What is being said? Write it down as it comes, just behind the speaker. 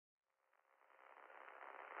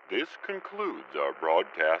This concludes our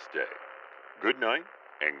broadcast day. Good night,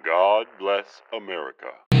 and God bless America.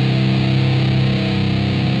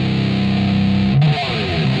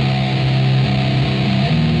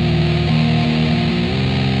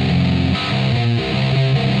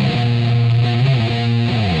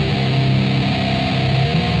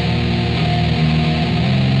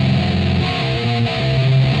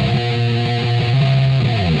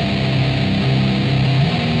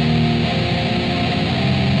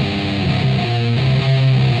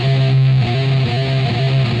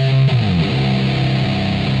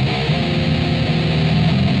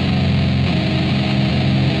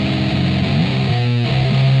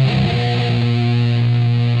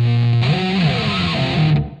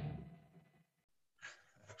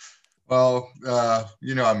 Well,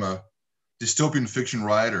 I'm a dystopian fiction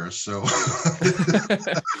writer, so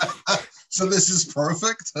so this is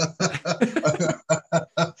perfect.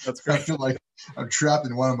 That's great. I feel like I'm trapped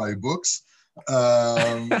in one of my books. No,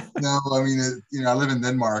 I mean, I live in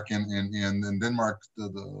Denmark, and in Denmark,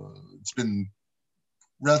 it's been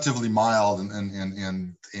relatively mild, and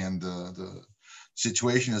the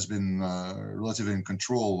situation has been relatively in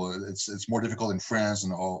control. It's more difficult in France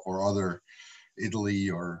or other Italy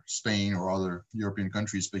or Spain or other European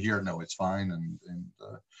countries, but here, no, it's fine. And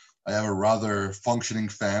I have a rather functioning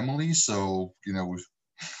family, so we've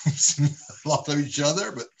seen a lot of each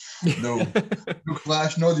other, but no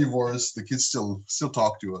clash, no divorce. The kids still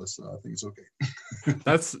talk to us, so I think it's okay.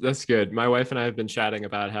 That's good. My wife and I have been chatting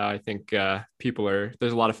about how I think there's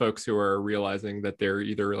a lot of folks who are realizing that they're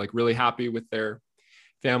either like really happy with their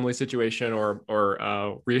family situation or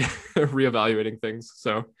reevaluating things.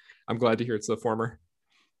 So I'm glad to hear it's the former.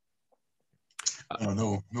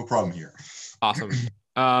 No problem here. Awesome.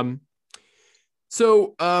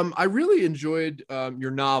 So I really enjoyed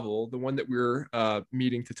your novel. The one that we're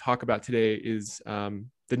meeting to talk about today is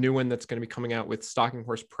the new one that's going to be coming out with Stalking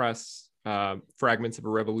Horse Press, Fragments of a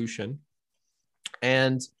Revolution.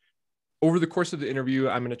 And over the course of the interview,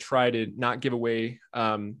 I'm going to try to not give away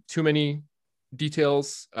too many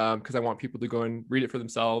details because I want people to go and read it for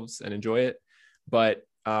themselves and enjoy it. But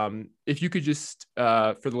if you could just,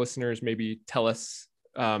 for the listeners, maybe tell us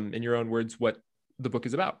in your own words what the book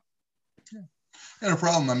is about. Yeah, no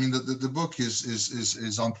problem. I mean, the book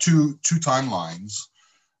is on two timelines.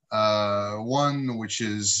 One which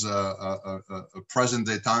is a present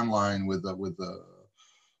day timeline with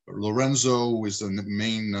Lorenzo, who is the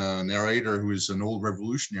main narrator, who is an old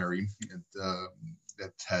revolutionary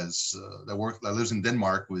that lives in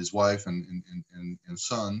Denmark with his wife and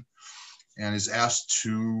son, and is asked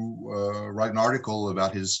to write an article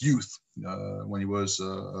about his youth when he was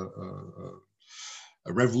a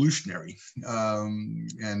revolutionary,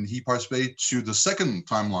 and he participated to the second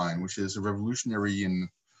timeline, which is a revolutionary in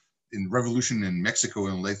revolution in Mexico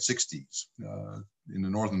in the late 60s, in the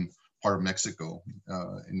northern part of Mexico,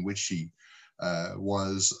 in which he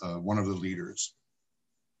was one of the leaders.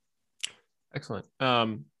 Excellent.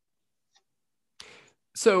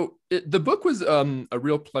 So the book was a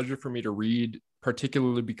real pleasure for me to read,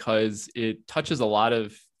 particularly because it touches a lot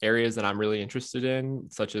of areas that I'm really interested in,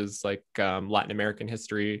 such as like Latin American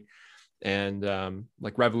history and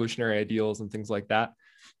like revolutionary ideals and things like that.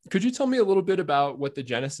 Could you tell me a little bit about what the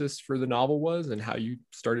genesis for the novel was and how you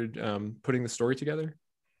started putting the story together?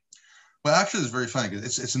 Well, actually, it's very funny.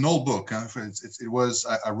 It's an old book. Huh?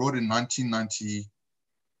 I wrote it in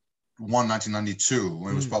 1991, 1992,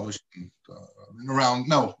 when it was published around,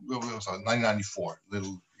 no, it was 1994, a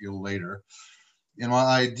little later. And my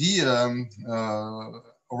idea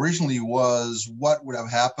originally was what would have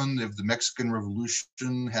happened if the Mexican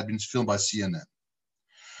Revolution had been filmed by CNN.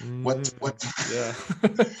 Yeah.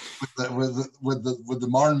 with the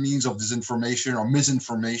modern means of disinformation or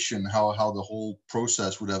misinformation, how the whole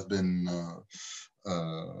process would have been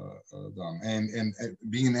done. And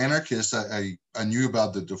being an anarchist, I knew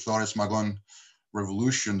about the Flores Magon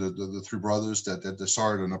revolution, the three brothers that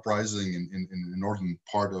started an uprising in the northern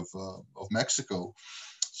part of Mexico.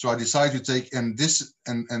 So I decided to take, and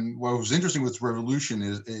what was interesting with revolution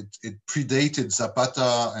is it predated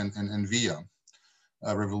Zapata and Villa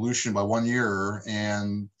revolution by 1 year,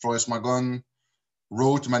 and Flores Magon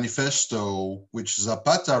wrote a manifesto which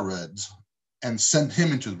Zapata read and sent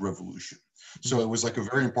him into the revolution. So it was like a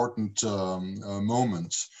very important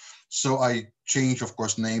moment. So I changed, of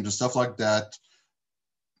course, names and stuff like that,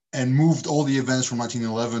 and moved all the events from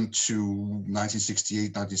 1911 to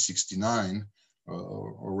 1968, 1969,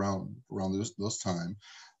 around those time,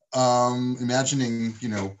 imagining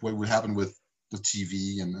what would happen with the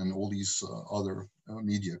TV and all these other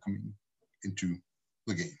media coming into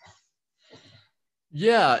the game.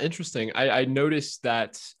 Yeah, interesting. I noticed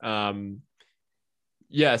that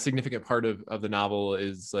yeah, a significant part of the novel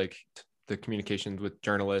is like the communications with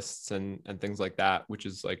journalists and things like that, which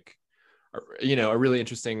is like a really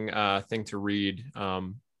interesting thing to read.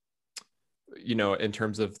 In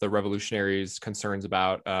terms of the revolutionaries' concerns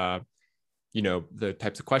about the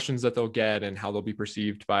types of questions that they'll get and how they'll be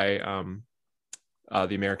perceived by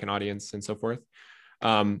the American audience and so forth.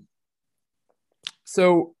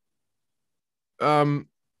 So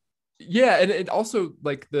yeah, and it also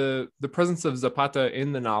like the presence of Zapata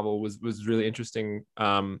in the novel was really interesting,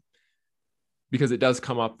 because it does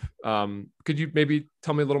come up. Could you maybe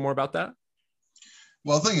tell me a little more about that?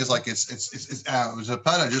 Well, the thing is, like, it's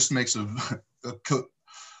Zapata just makes a, a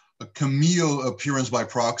cameo appearance by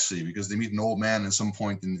proxy, because they meet an old man at some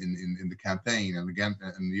point in the campaign, and again,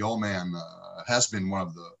 and the old man has been one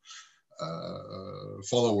of the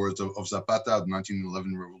followers of Zapata, the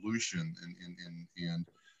 1911 revolution,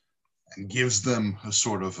 and gives them a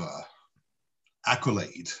sort of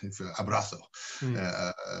accolade, abrazo,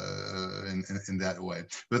 in that way.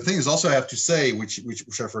 But the thing is, also I have to say, which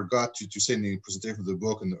I forgot to say in the presentation of the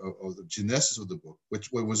book and of the genesis of the book,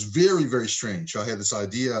 which was very, very strange. I had this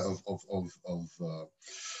idea of the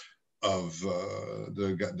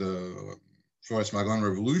Flores Magón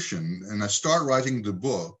Revolution, and I start writing the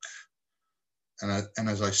book, and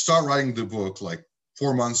as I start writing the book, like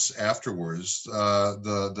 4 months afterwards,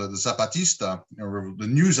 the Zapatista, the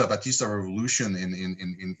new Zapatista revolution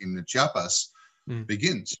in the Chiapas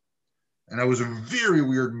begins. And that was a very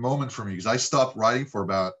weird moment for me, because I stopped writing for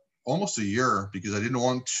about almost a year, because I didn't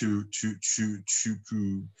want to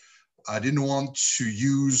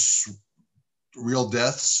use real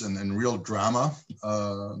deaths and real drama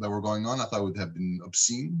that were going on. I thought it would have been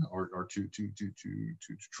obscene, or to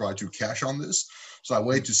try to cash on this. So I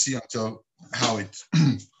waited to see until how it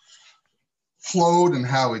flowed and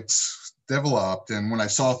how it developed. And when I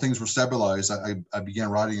saw things were stabilized, I began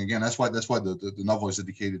writing again. That's why the novel is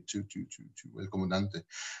dedicated to El Comandante,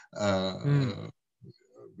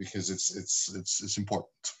 because it's important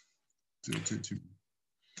to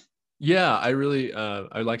Yeah, I really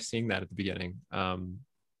I like seeing that at the beginning.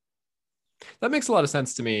 That makes a lot of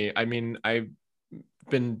sense to me. I mean, I've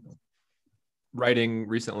been writing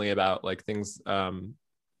recently about like things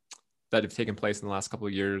that have taken place in the last couple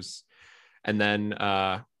of years, and then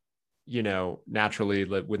naturally,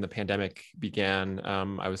 when the pandemic began,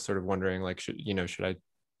 I was sort of wondering, like, should I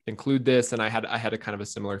include this? And I had a kind of a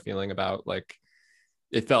similar feeling about, like,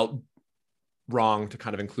 it felt wrong to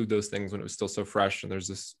kind of include those things when it was still so fresh, and there's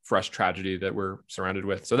this fresh tragedy that we're surrounded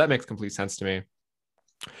with. So that makes complete sense to me.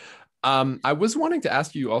 I was wanting to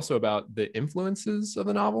ask you also about the influences of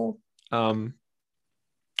the novel,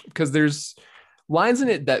 because there's lines in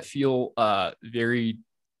it that feel very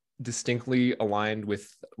distinctly aligned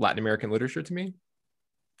with Latin American literature to me.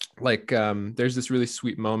 Like, there's this really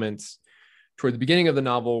sweet moment toward the beginning of the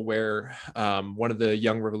novel where one of the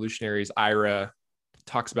young revolutionaries, Ira,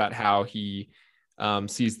 talks about how he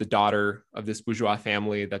sees the daughter of this bourgeois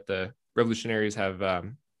family that the revolutionaries have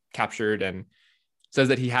captured, and says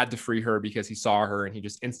that he had to free her because he saw her and he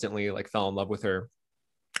just instantly like fell in love with her.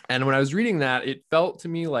 And when I was reading that, it felt to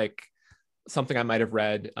me like something I might have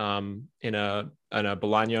read in a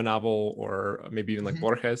Bolaño novel, or maybe even like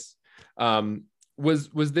Borges.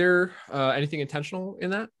 Was there anything intentional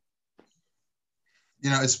in that?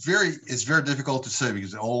 It's very difficult to say,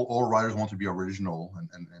 because all writers want to be original,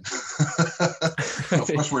 and of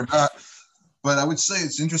course we're not. But I would say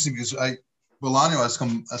it's interesting, because Bolaño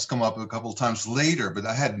has come up a couple of times later, but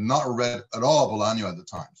I had not read at all Bolaño at the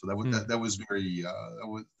time, so that was very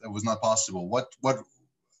that was not possible. What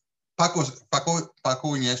Paco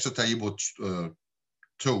Ignacio Taibo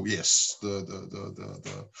too, yes,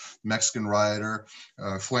 the Mexican writer,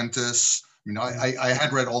 Fuentes. I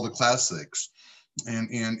had read all the classics.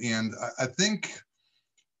 And I think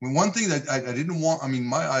one thing that I didn't want,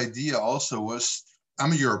 my idea also was,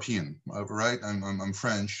 I'm a European, right? I'm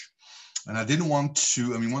French, and I didn't want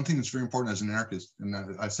to, one thing that's very important as an anarchist, and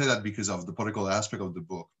I say that because of the political aspect of the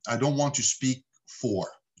book, I don't want to speak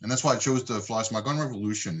for, and that's why I chose the Flores Magón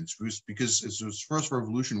Revolution. It's because it's the first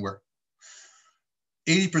revolution where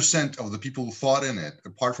 80% of the people who fought in it,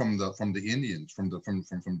 apart from the Indians, from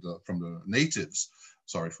the natives.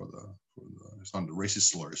 Sorry for the it's not the racist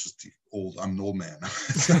slur. It's just I'm an old man.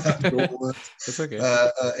 That's okay.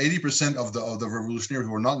 80% of the revolutionaries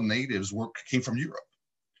who were not natives came from Europe.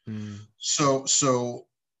 So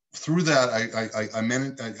through that,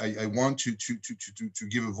 I want to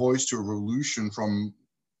give a voice to a revolution from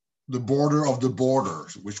the border of the border,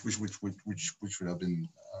 which would have been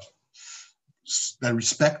that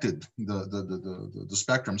respected the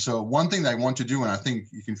spectrum. So one thing that I want to do, and I think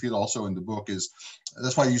you can feel also in the book, is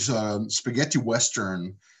that's why I use spaghetti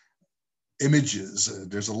Western images.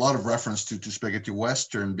 There's a lot of reference to spaghetti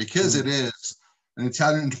Western because it is an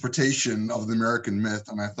Italian interpretation of the American myth,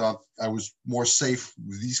 and I thought I was more safe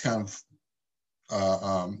with these kind of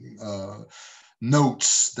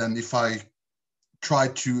notes than if I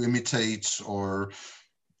tried to imitate or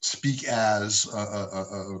speak as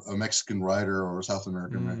a Mexican writer or a South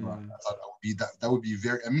American writer. I thought that would be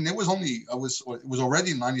very. I mean, it was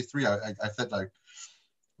already in '93. I felt like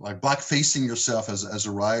black facing yourself as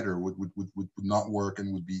a writer would not work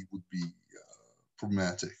and would be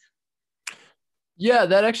problematic. Yeah,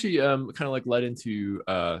 that actually kind of like led into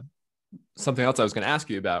something else I was going to ask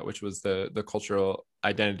you about, which was the cultural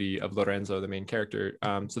identity of Lorenzo, the main character.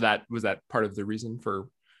 So that was that part of the reason for.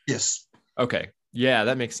 Yes. Okay. Yeah,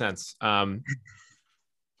 that makes sense.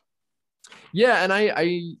 Yeah, and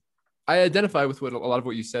I identify with what a lot of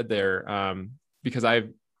what you said there, because I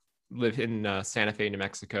live in Santa Fe, New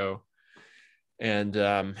Mexico, and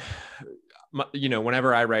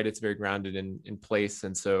whenever I write, it's very grounded in place,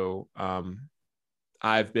 and so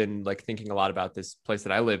I've been like thinking a lot about this place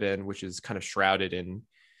that I live in, which is kind of shrouded in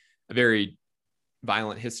a very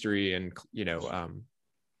violent history, and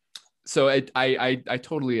so I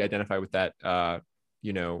totally identify with that,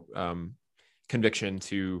 conviction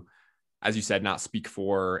to, as you said, not speak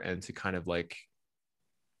for, and to kind of like,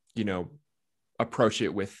 approach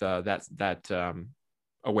it with that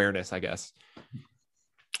awareness, I guess.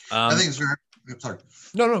 I think it's very. Sorry.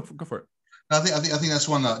 No, go for it. I think that's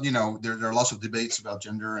one that, there are lots of debates about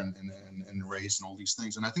gender and race and all these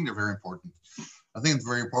things, and I think they're very important. I think it's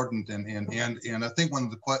very important, and I think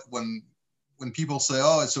when people say,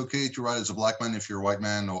 oh, it's okay to write as a black man if you're a white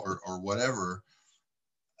man or whatever,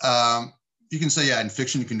 you can say, yeah, in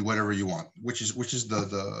fiction you can do whatever you want, which is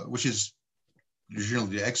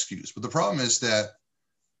usually the excuse. But the problem is that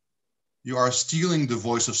you are stealing the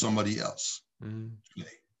voice of somebody else.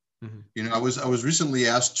 Today. Mm-hmm. I was recently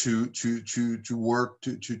asked to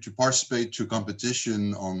participate to a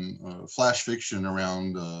competition on flash fiction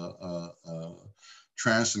around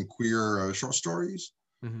trans and queer short stories.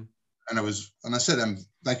 Mm-hmm. And I said,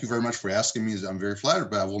 thank you very much for asking me. I'm very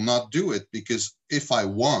flattered, but I will not do it, because if I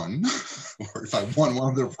won, or if I won one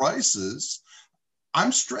of their prizes,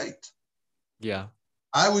 I'm straight. Yeah,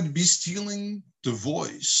 I would be stealing the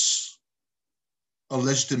voice, a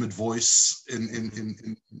legitimate voice in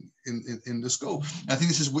the scope. I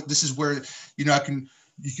think this is where I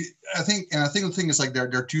think the thing is, like, there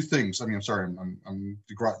are two things. I mean, I'm sorry, I'm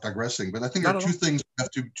digressing, but I think there are two things we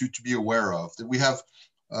have to be aware of. That we have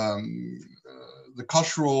the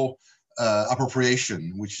cultural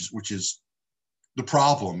appropriation, which is the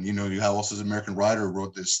problem. You have also this American writer who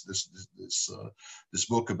wrote this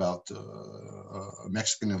book about a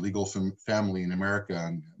Mexican illegal family in America,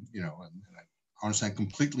 and I understand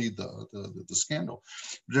completely the scandal.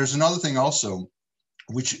 But there's another thing also,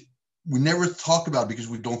 which we never talk about because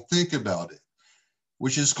we don't think about it,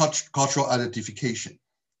 which is cultural identification,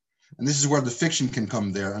 and this is where the fiction can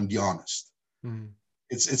come there and be honest. Mm-hmm.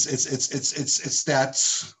 It's that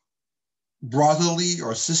brotherly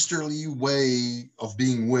or sisterly way of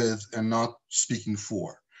being with and not speaking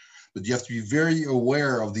for, but you have to be very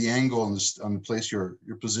aware of the angle and the place your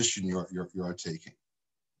position you are taking.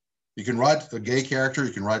 You can write a gay character,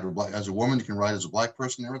 you can write as a woman, you can write as a black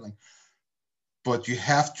person, everything, but you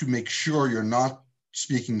have to make sure you're not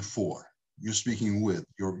speaking for. You're speaking with.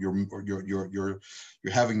 You're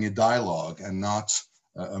having a dialogue and not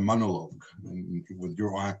a monologue with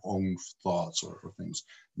your own thoughts or things.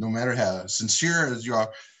 No matter how sincere as you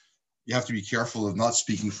are, you have to be careful of not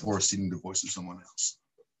speaking for, stealing the voice of someone else.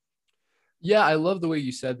 Yeah, I love the way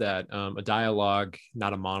you said that. A dialogue,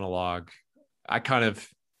 not a monologue. I kind of,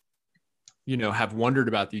 have wondered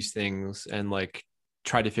about these things and like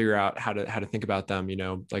try to figure out how to think about them.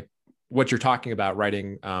 Like what you're talking about,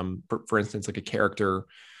 writing, for instance, like a character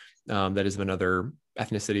that is of another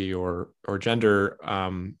ethnicity or gender.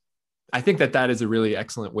 I think that is a really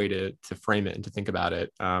excellent way to frame it and to think about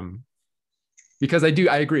it. Because I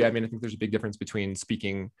agree. I mean, I think there's a big difference between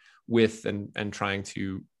speaking with and trying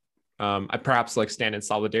to, I perhaps like stand in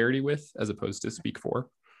solidarity with, as opposed to speak for.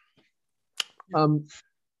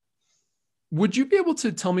 Would you be able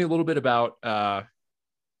to tell me a little bit about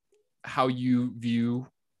how you view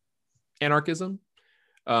anarchism?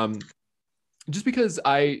 Just because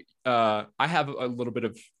I have a little bit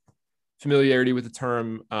of familiarity with the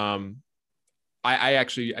term. I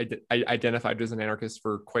actually identified as an anarchist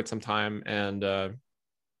for quite some time, and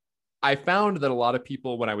I found that a lot of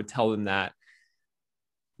people, when I would tell them that,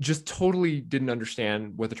 just totally didn't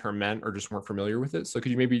understand what the term meant or just weren't familiar with it. So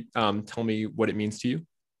could you maybe tell me what it means to you?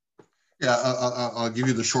 Yeah, I'll give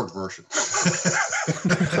you the short version.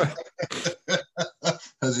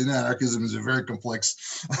 As you know, anarchism is a very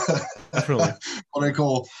complex Definitely. what I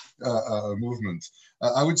call movement.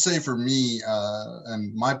 I would say for me,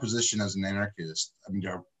 and my position as an anarchist, I mean,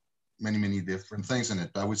 there are many, many different things in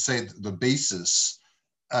it, but I would say the basis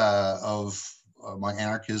of my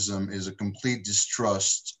anarchism is a complete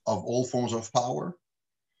distrust of all forms of power,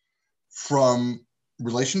 from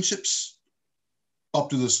relationships up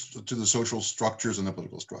to the social structures and the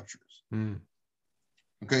political structures. Mm.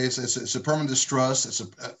 Okay, it's a permanent distrust. It's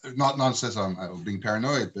not says I'm being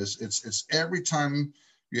paranoid, but it's every time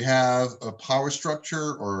you have a power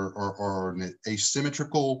structure or an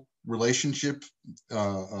asymmetrical relationship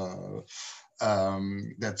that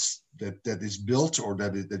is built or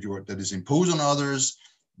that is imposed on others,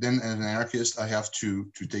 then as an anarchist I have to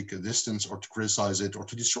take a distance or to criticize it or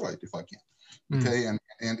to destroy it if I can. Okay,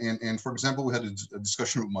 and for example, we had a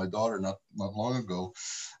discussion with my daughter not long ago.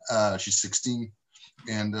 She's 16.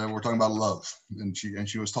 And we're talking about love, and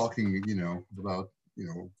she was talking, about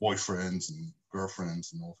boyfriends and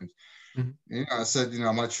girlfriends and all things. Mm-hmm. I said,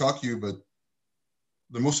 I might shock you, but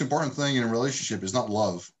the most important thing in a relationship is not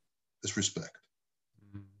love, it's respect.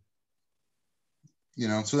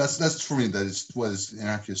 Mm-hmm. So that's for me. That is what is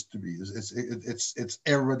anarchist to be. It's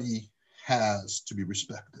everybody has to be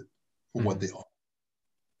respected for mm-hmm. what they are,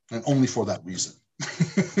 and only for that reason.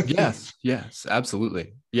 Yes,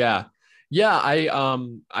 absolutely. Yeah.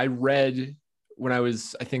 I read when I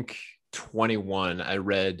was, I think 21, I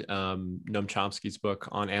read Noam Chomsky's book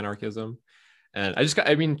on anarchism. And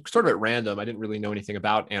sort of at random, I didn't really know anything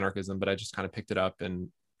about anarchism, but I just kind of picked it up and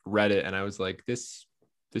read it. And I was like, this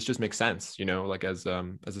just makes sense, like as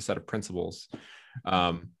a set of principles.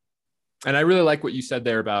 And I really like what you said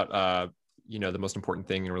there about, the most important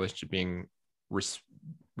thing in a relationship being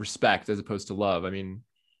respect as opposed to love. I mean,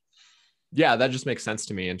 yeah, that just makes sense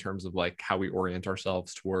to me in terms of like how we orient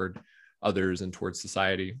ourselves toward others and towards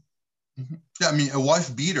society. Mm-hmm. Yeah, I mean, a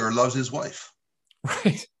wife beater loves his wife.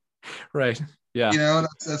 Right. Yeah.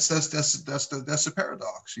 That's the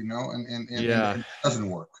paradox, and it doesn't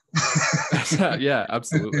work. Yeah,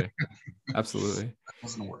 absolutely. Absolutely. It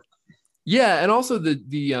doesn't work. Yeah, and also the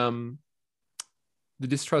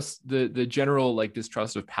distrust, the general like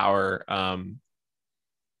distrust of power.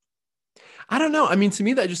 I don't know. I mean, to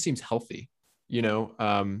me, that just seems healthy,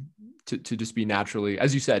 to just be naturally,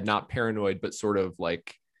 as you said, not paranoid, but sort of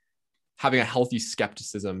like having a healthy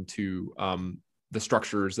skepticism to the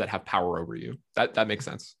structures that have power over you. That makes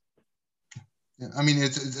sense. Yeah, I mean,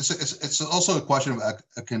 it's also a question of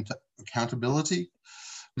accountability.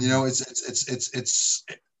 Mm-hmm. It's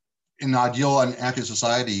in an ideal and active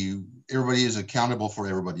society, everybody is accountable for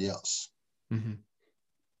everybody else. Mm-hmm.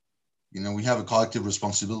 We have a collective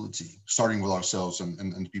responsibility, starting with ourselves and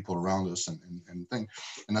the people around us and thing.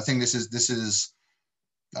 And I think this is,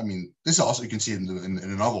 I mean, this also you can see it in a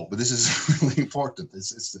novel, but this is really important.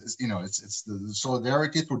 It's the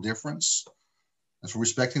solidarity through difference, and for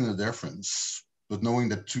respecting the difference, but knowing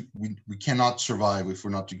that we cannot survive if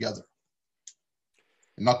we're not together,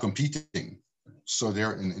 and not competing. So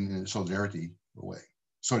they're in solidarity way.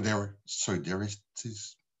 Solidarian.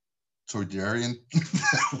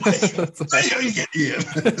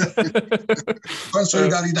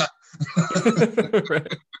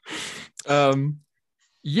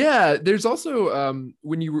 Yeah, there's also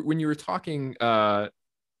when you were talking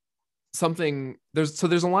something, there's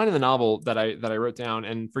a line in the novel that I wrote down,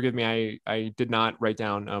 and forgive me, I did not write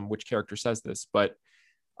down which character says this, but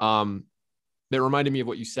it reminded me of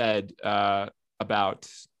what you said about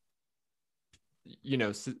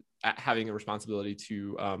having a responsibility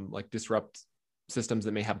to like disrupt systems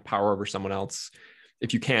that may have power over someone else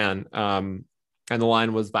if you can. And the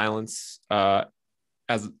line was violence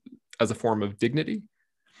as a form of dignity.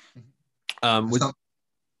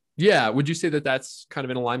 Would you say that that's kind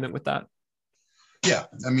of in alignment with that? Yeah,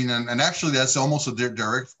 I mean, and actually that's almost a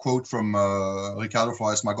direct quote from Ricardo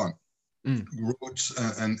Flores Magón. He wrote,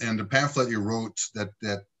 and the pamphlet he wrote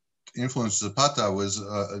that influenced Zapata was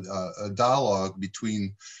a dialogue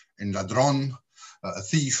between a ladrón, a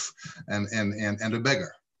thief, and a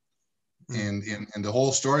beggar. And the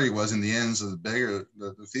whole story was, in the end, so the beggar,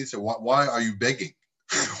 the thief said, "Why are you begging?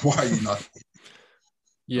 Why are you not?"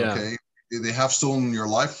 Yeah. Okay. They have stolen your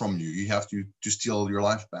life from you. You have to steal your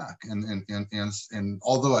life back. And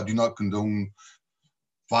although I do not condone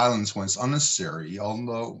violence when it's unnecessary,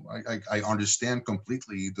 although I understand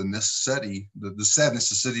completely the necessity, the sad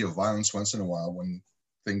necessity of violence once in a while when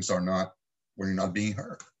things are not, when you're not being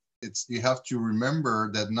heard. it's you have to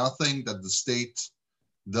remember that nothing that the state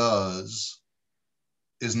does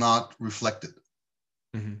is not reflected.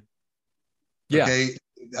 Mm-hmm. Yeah. Okay.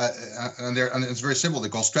 And it's very simple.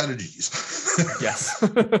 They're called strategies. Yes.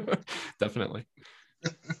 Definitely.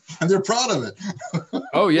 And they're proud of it.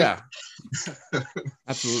 Oh yeah.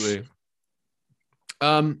 Absolutely.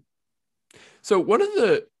 So one of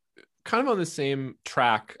the kind of on the same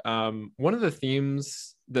track, one of the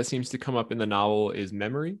themes that seems to come up in the novel is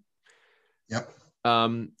memory. Yep.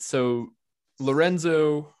 So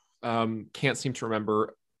Lorenzo can't seem to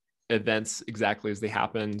remember events exactly as they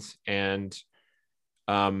happened, and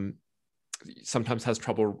sometimes has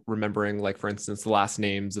trouble remembering, like, for instance, the last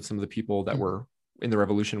names of some of the people that were in the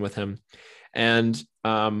revolution with him. And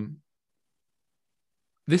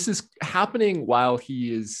this is happening while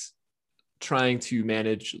he is trying to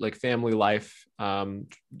manage like family life,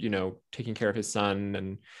 taking care of his son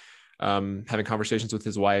and having conversations with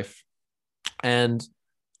his wife. And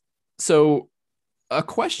so a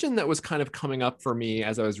question that was kind of coming up for me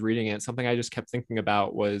as I was reading it, something I just kept thinking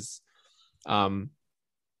about was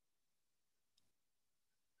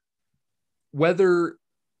whether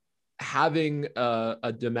having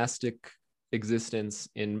a domestic existence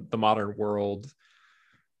in the modern world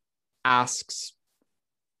asks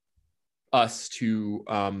us to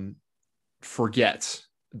forget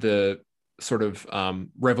the sort of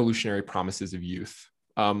revolutionary promises of youth.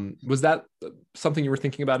 Was that something you were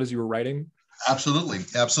thinking about as you were writing? Absolutely.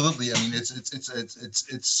 I mean,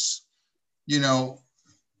 it's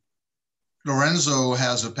Lorenzo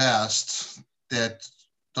has a past that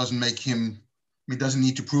doesn't make him. He doesn't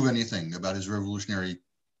need to prove anything about his revolutionary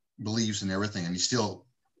beliefs and everything, and he's still,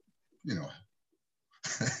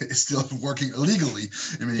 is still working illegally.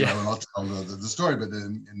 I mean, I will not tell the story, but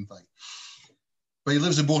but he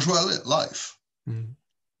lives a bourgeois life. Mm-hmm.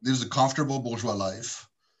 Lives a comfortable bourgeois life,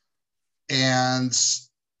 and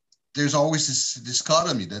there's always this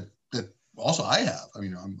dichotomy that also I have. I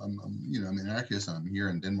mean, I'm I'm an anarchist, and I'm here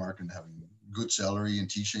in Denmark and having good salary and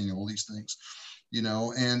teaching and all these things,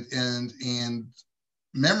 and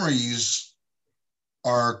memories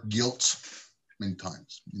are guilt many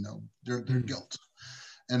times. They're guilt.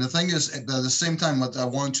 And the thing is, at the same time, what I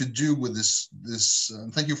want to do with this,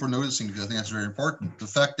 thank you for noticing, because I think that's very important. The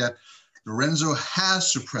fact that Lorenzo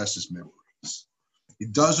has suppressed his memories. He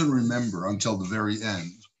doesn't remember until the very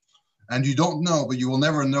end. And you don't know, but you will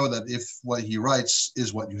never know that if what he writes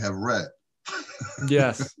is what you have read.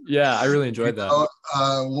 Yes. Yeah, I really enjoyed that.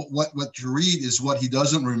 What you read is what he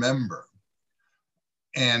doesn't remember.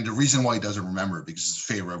 And the reason why he doesn't remember, because it's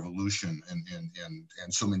a failed revolution,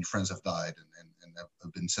 and so many friends have died and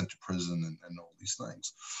have been sent to prison and all these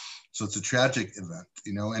things. So it's a tragic event,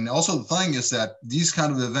 And also the thing is that these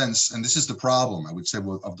kind of events, and this is the problem, I would say,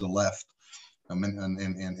 of the left,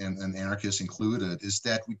 and anarchists included, is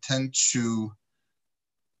that we tend to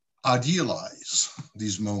idealize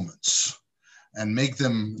these moments and make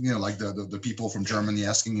them, like the people from Germany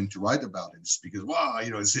asking him to write about it, because, wow,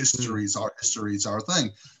 it's history, it's our history, it's our thing.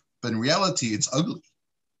 But in reality, it's ugly.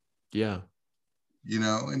 Yeah. In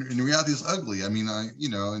reality, it's ugly. I mean, I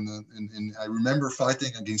remember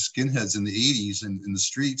fighting against skinheads in the 80s and in the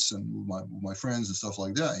streets and with my friends and stuff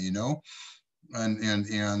like that,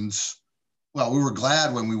 and well, we were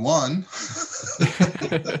glad when we won,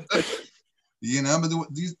 but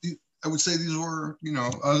these I would say these were,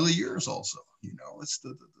 ugly years also. It's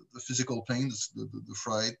the physical pain, the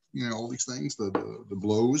fright, all these things, the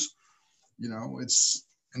blows, it's,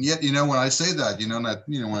 and yet, when I say that, when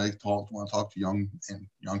I talk to young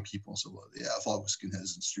people, so, well, yeah, I thought it was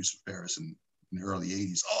skinheads in the streets of Paris in the early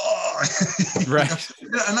 80s. Oh, right.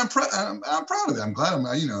 And I'm proud of it. I'm glad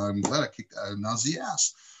I'm glad I kicked Nazi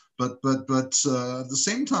ass. But at the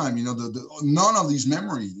same time, none of these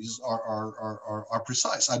memories are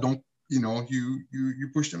precise. I don't, you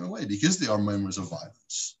push them away because they are memories of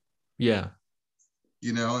violence. Yeah.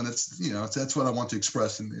 And that's what I want to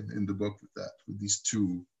express in the book with these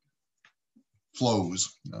two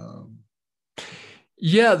flows.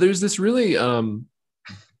 Yeah, there's this really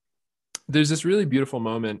beautiful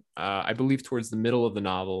moment, I believe, towards the middle of the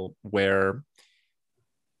novel, where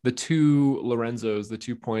the two Lorenzos, the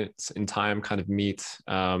 2 points in time, kind of meet,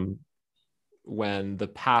 when the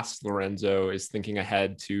past Lorenzo is thinking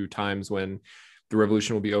ahead to times when the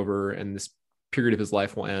revolution will be over and this period of his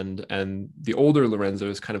life will end, and the older Lorenzo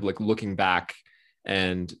is kind of like looking back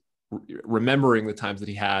and remembering the times that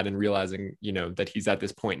he had and realizing, that he's at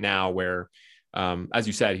this point now where, as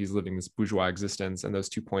you said, he's living this bourgeois existence, and those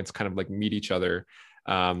 2 points kind of like meet each other.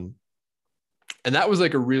 And that was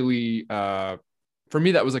like a really, for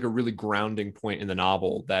me, that was like a really grounding point in the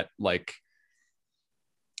novel, that like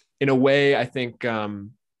in a way, I think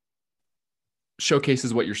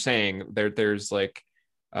showcases what you're saying. There's like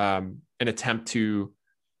an attempt to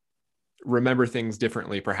remember things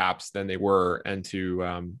differently, perhaps, than they were, and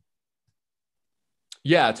to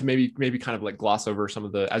to maybe kind of like gloss over some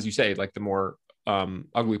of the, as you say, like the more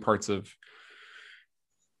ugly parts of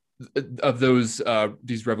those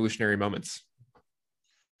these revolutionary moments.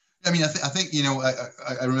 I mean, I think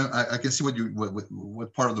I remember, I can see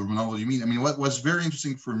what part of the novel you mean. I mean, what was very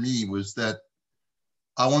interesting for me was that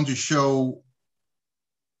I want to show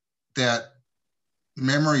that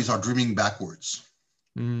memories are dreaming backwards.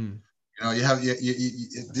 You know,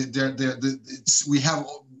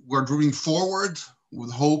 we're dreaming forward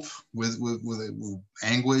with hope, with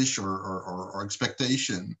anguish or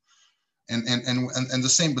expectation, and the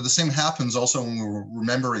same. But the same happens also when we're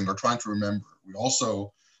remembering or trying to remember. We're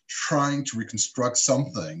also trying to reconstruct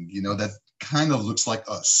something, that kind of looks like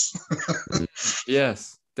us.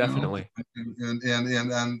 Yes, definitely. And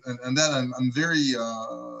that I'm very.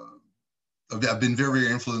 I've been very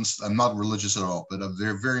influenced. I'm not religious at all, but I'm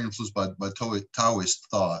very influenced by Taoist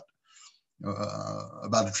thought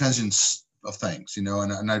about the transience of things,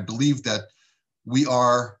 and I believe that we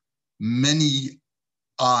are many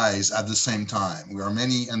eyes at the same time. We are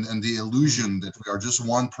many, and the illusion that we are just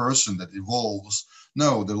one person that evolves.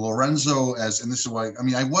 No, the Lorenzo and this is why, I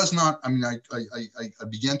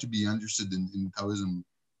began to be interested in Taoism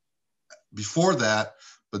before that,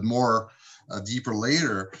 but more deeper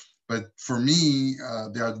later. But for me,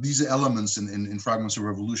 there are these elements in Fragments of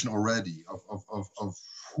Revolution already of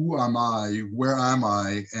who am I, where am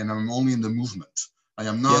I, and I'm only in the movement. I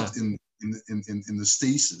am not in the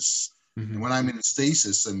stasis. Mm-hmm. And when I'm in a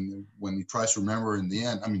stasis, and when he tries to remember in the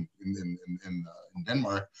end, in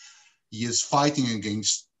Denmark, he is fighting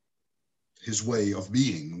against his way of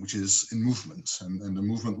being, which is in movement, and the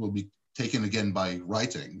movement will be taken again by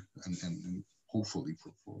writing, and hopefully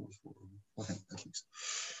for him at least.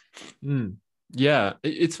 Yeah,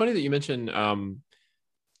 it's funny that you mentioned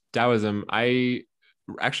Taoism. I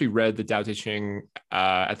actually read the Tao Te Ching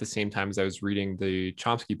at the same time as I was reading the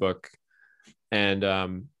Chomsky book, and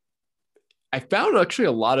I found actually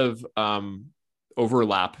a lot of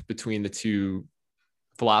overlap between the two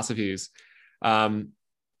philosophies. So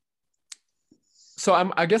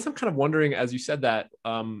I guess I'm kind of wondering, as you said that,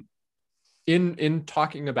 in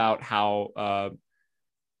talking about how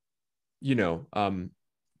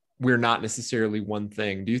we're not necessarily one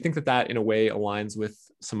thing. Do you think that in a way aligns with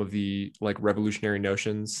some of the like revolutionary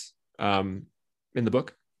notions in the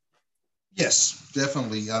book? Yes,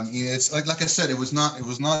 definitely. It's like I said, it was not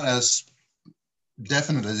as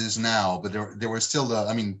definite as it is now, but there was still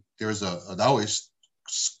there's a Taoist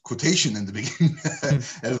quotation in the beginning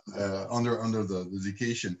under the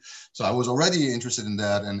dedication. So I was already interested in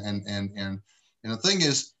that, and the thing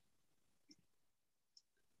is,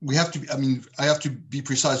 we have to. I have to be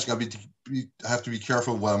precise. I have to be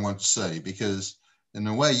careful what I'm going to say, because in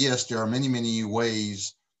a way, yes, there are many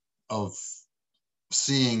ways of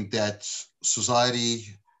seeing that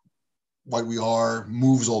society, what we are,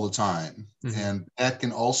 moves all the time, mm-hmm. and that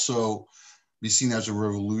can also be seen as a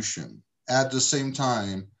revolution. At the same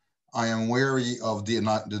time, I am wary of the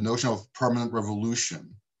notion of permanent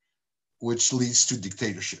revolution, which leads to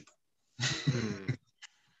dictatorship. Mm.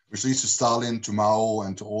 Which leads to Stalin, to Mao,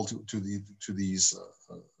 and to these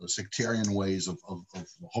sectarian ways of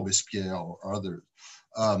Robespierre or others.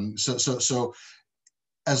 So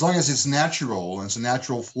as long as it's natural and it's a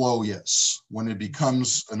natural flow, yes. When it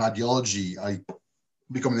becomes an ideology, I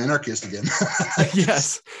become an anarchist again.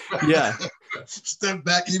 Yes. Yeah. Step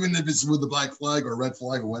back, even if it's with the black flag or red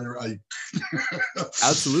flag or whatever.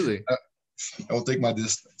 Absolutely. I will take my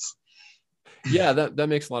distance. Yeah, that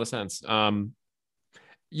makes a lot of sense.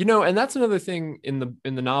 And that's another thing in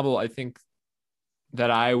the novel, I think,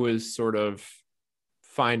 that I was sort of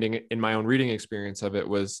finding in my own reading experience of it,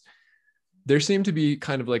 was there seemed to be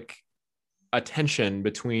kind of like a tension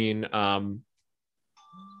between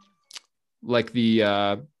like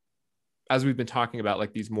the as we've been talking about,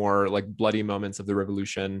 like these more like bloody moments of the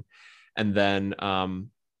revolution, and then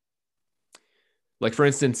like, for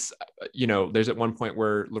instance, there's at one point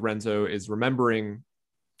where Lorenzo is remembering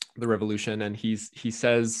the revolution, and he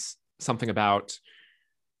says something about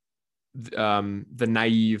the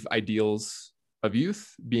naive ideals of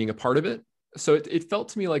youth being a part of it. So it felt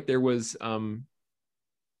to me like there was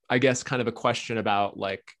I guess kind of a question about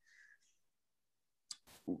like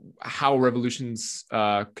how revolutions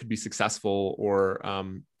could be successful, or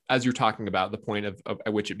as you're talking about, the point of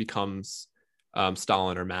at which it becomes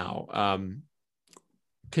Stalin or Mao.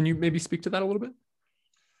 Can you maybe speak to that a little bit?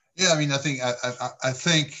 Yeah, I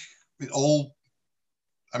think it all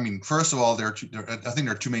I mean, first of all, I think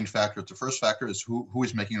there are two main factors. The first factor is who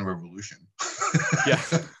is making a revolution. Yeah.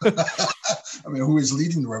 I mean, who is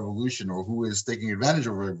leading the revolution or who is taking advantage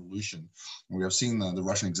of a revolution? And we have seen the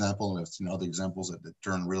Russian example, and we have seen other examples that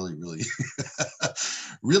turn really, really,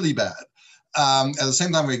 really bad. At the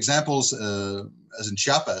same time, we have examples as in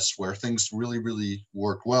Chiapas, where things really, really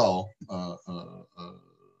work well.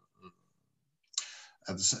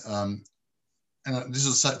 And this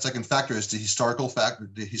is the second factor, is the historical factor,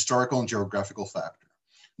 the historical and geographical factor.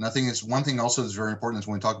 And I think it's one thing also that's very important is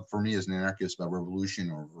when we talk, for me as an anarchist, about revolution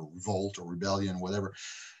or revolt or rebellion, or whatever.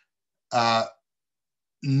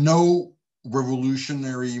 No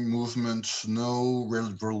revolutionary movement, no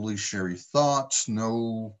revolutionary thoughts,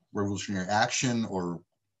 no revolutionary action or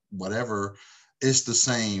whatever is the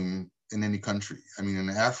same in any country. I mean, in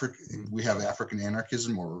Africa, we have African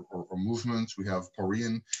anarchism or movements. We have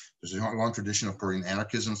Korean, there's a long tradition of Korean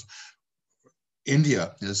anarchism.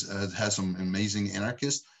 India has some amazing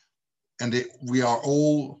anarchists, and we are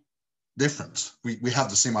all different. We have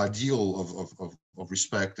the same ideal of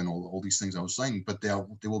respect and all these things I was saying, but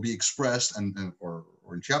they will be expressed or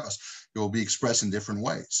in Chiapas, they will be expressed in different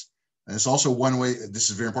ways. And it's also one way, this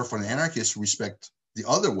is very important for an anarchist, to respect the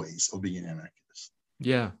other ways of being an anarchist.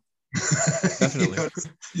 Yeah. Definitely.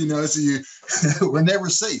 So we're never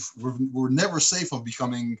safe. We're never safe of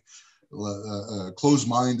becoming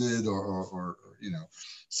closed-minded or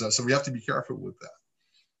So we have to be careful with that,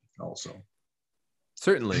 also.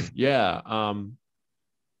 Certainly, yeah.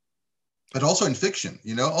 But also in fiction,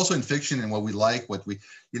 and what we like, what we,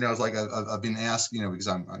 it's like I've been asked, because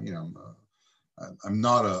I'm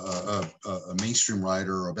not a mainstream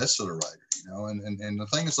writer or a bestseller writer, and the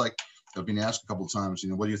thing is, like, I've been asked a couple of times,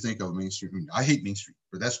 what do you think of mainstream? I mean, I hate mainstream,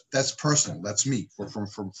 but that's personal. That's me for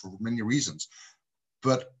many reasons.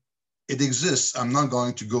 But it exists. I'm not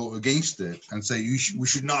going to go against it and say we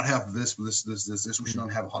should not have this. We should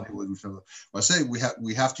not have Hollywood. I say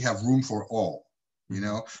we have to have room for all. And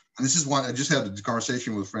this is one. I just had a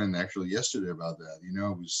conversation with a friend actually yesterday about that.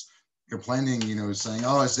 Was complaining. Saying,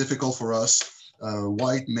 oh, it's difficult for us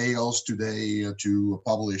white males today to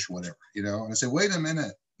publish whatever. And I say, wait a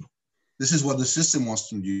minute. This is what the system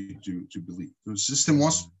wants you to believe. The system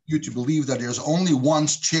wants you to believe that there's only one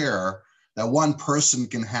chair that one person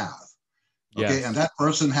can have. Okay, yes. And that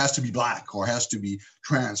person has to be black or has to be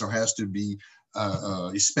trans or has to be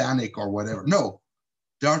Hispanic or whatever. No,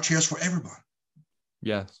 there are chairs for everyone.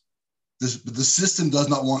 Yes. The system does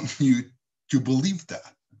not want you to believe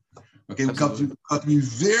that. Okay, we've got to be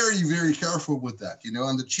very, very careful with that.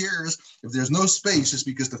 And the chairs, if there's no space, it's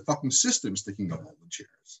because the fucking system is taking up all the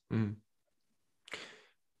chairs. Mm.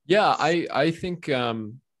 Yeah, I think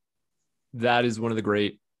that is one of the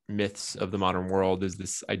great myths of the modern world, is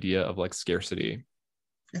this idea of like scarcity.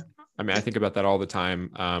 Yeah. I mean, I think about that all the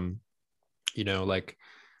time. Like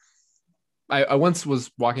I once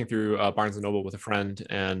was walking through Barnes and Noble with a friend,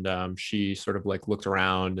 and she sort of like looked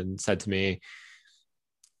around and said to me,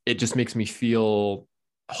 it just makes me feel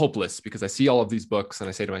hopeless because I see all of these books and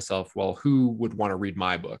I say to myself, well, who would want to read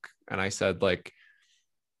my book? And I said, like,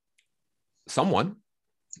 someone,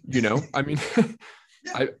 I mean,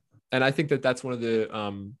 yeah. I think that's one of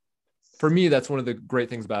the, for me, that's one of the great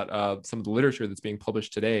things about some of the literature that's being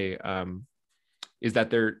published today, is that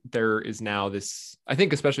there is now this, I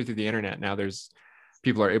think, especially through the internet, now there's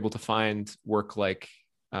people are able to find work like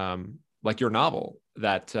your novel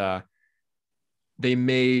that they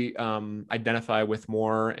may identify with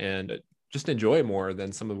more and just enjoy more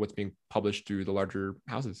than some of what's being published through the larger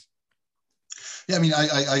houses. Yeah, I mean,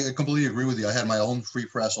 I completely agree with you. I had my own free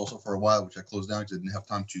press also for a while, which I closed down because I didn't have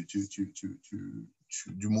time to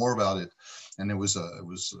do more about it, and it was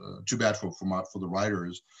too bad for the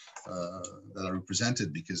writers that I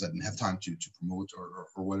represented, because I didn't have time to promote or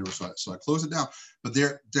whatever. So I closed it down. But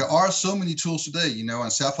there are so many tools today,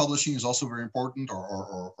 and self-publishing is also very important,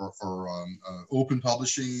 or open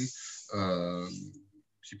publishing,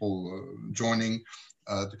 people joining.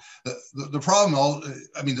 The problem,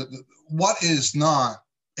 what is not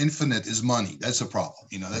infinite is money. That's a problem.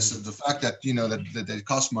 That's the fact that that it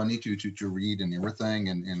costs money to read and everything,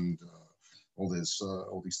 and all these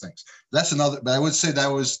things. That's another. But I would say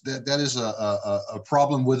that is a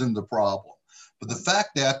problem within the problem. But the fact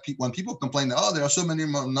that when people complain that, oh, there are so many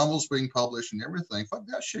novels being published and everything, fuck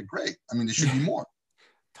that shit. Great. I mean, there should be more.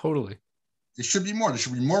 Totally. There should be more. There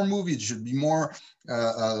should be more movies. There should be more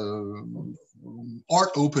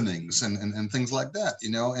art openings and things like that,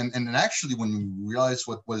 and actually when we realize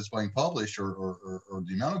what is being published or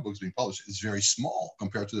the amount of books being published is very small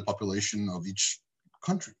compared to the population of each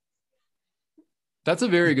country. That's a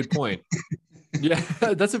very good point. Yeah,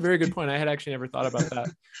 that's a very good point. I had actually never thought about that.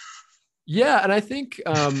 Yeah, and I think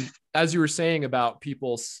as you were saying about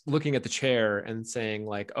people looking at the chair and saying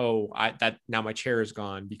like, "Oh, that now my chair is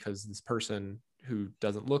gone because this person who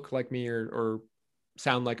doesn't look like me or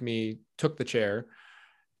sound like me took the chair."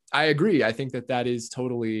 I agree. I think that that is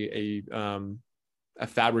totally a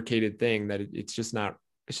fabricated thing, that it's just not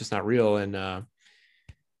real. And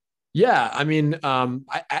yeah, I mean,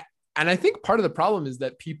 and I think part of the problem is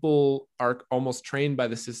that people are almost trained by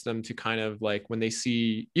the system to kind of like, when they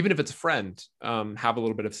see, even if it's a friend, have a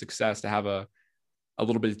little bit of success, to have a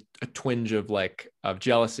little bit, a twinge of like of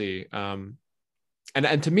jealousy. And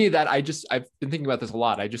to me, that I've been thinking about this a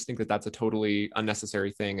lot. I just think that that's a totally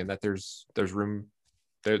unnecessary thing, and that there's room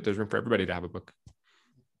for everybody to have a book.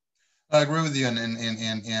 I agree with you,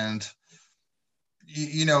 and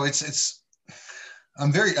you know, it's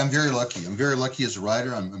I'm very lucky. I'm very lucky as a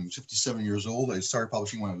writer. I'm 57 years old. I started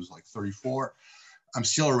publishing when I was like 34. I'm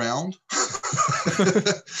still around.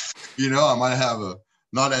 You know, I might have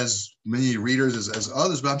not as many readers as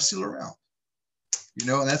others, but I'm still around. You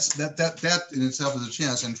know, and that in itself is a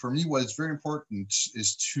chance. And for me, what is very important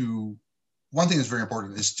is to one thing that's very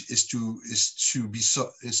important is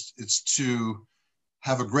to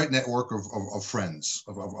have a great network of friends,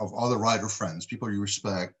 of other writer friends, people you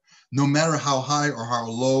respect, no matter how high or how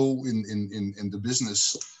low in the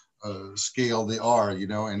business scale they are, you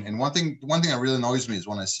know. And one thing that really annoys me is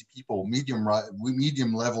when I see people, medium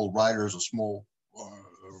level writers or small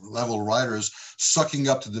level writers, sucking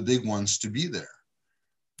up to the big ones to be there.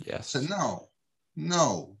 Yes. So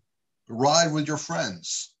no, ride with your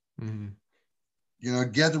friends. Mm-hmm. You know,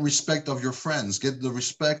 get the respect of your friends, get the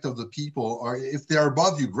respect of the people, or if they're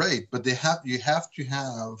above you, great, but you have to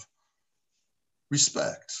have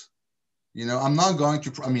respect. You know, I'm not going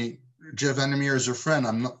to, I mean, Jeff Vandermeer is your friend.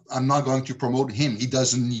 I'm not going to promote him. He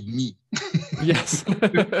doesn't need me. Yes,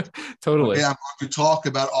 totally. Okay, I'm going to talk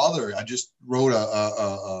about other. I just wrote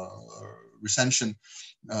a recension,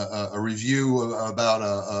 a review about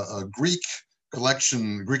a Greek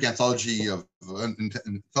collection, Greek anthology of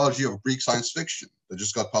Greek science fiction that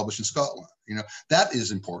just got published in Scotland. You know, that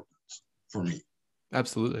is important for me.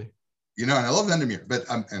 Absolutely. You know, and I love Vandermeer, but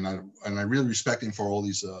I really respect him for all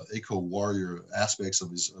these eco warrior aspects of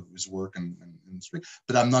his work and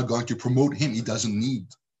but I'm not going to promote him. He doesn't need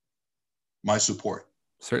my support.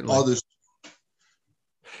 Certainly. Others.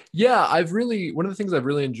 Yeah, one of the things I've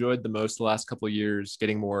really enjoyed the most the last couple of years,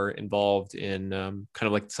 getting more involved in kind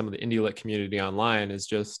of like some of the indie lit community online, is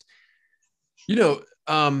just, you know,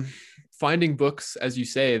 finding books, as you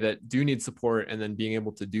say, that do need support, and then being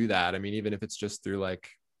able to do that. I mean, even if it's just through like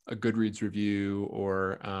a Goodreads review,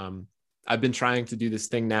 or I've been trying to do this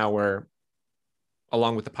thing now where,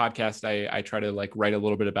 along with the podcast, I try to like write a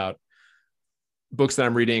little bit about books that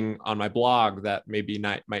I'm reading on my blog that maybe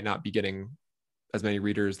might not be getting as many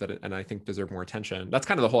readers and I think deserve more attention. That's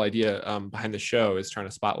kind of the whole idea behind the show, is trying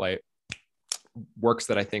to spotlight works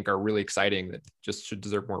that I think are really exciting that just should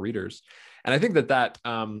deserve more readers. And I think that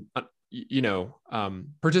you know,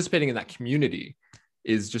 participating in that community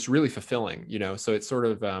is just really fulfilling, you know. So it's sort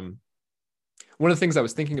of one of the things I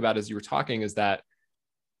was thinking about as you were talking is that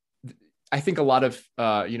I think a lot of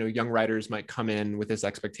you know, young writers might come in with this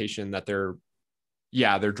expectation that their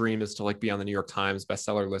dream is to like be on the New York Times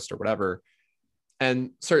bestseller list or whatever.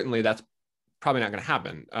 And certainly that's probably not going to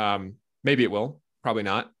happen. Maybe it will, probably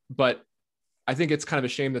not. But I think it's kind of a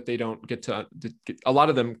shame that they don't get to a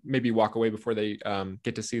lot of them maybe walk away before they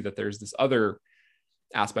get to see that there's this other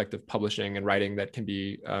aspect of publishing and writing that can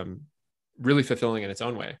be really fulfilling in its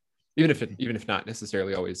own way, even if not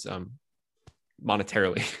necessarily always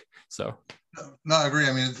monetarily. So No, I agree.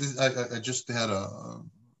 I mean, I just had a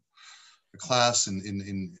class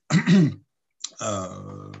in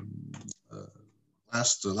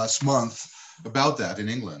last month about that in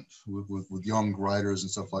England with young writers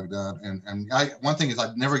and stuff like that. And one thing is,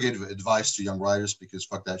 I'd never give advice to young writers, because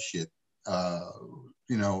fuck that shit.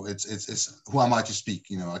 You know, it's who am I to speak?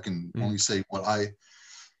 You know, I can only say what I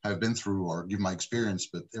have been through or give my experience,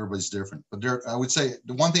 but everybody's different. But I would say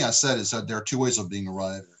the one thing I said is that there are two ways of being a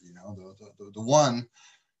writer. You know, the one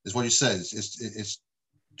is what you said, is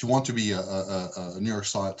to want to be a New York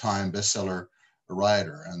Times bestseller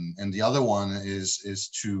writer, and the other one is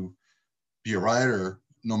to be a writer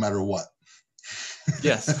no matter what.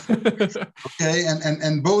 yes. Okay,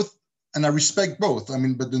 and both, and I respect both. I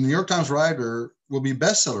mean, but the New York Times writer will be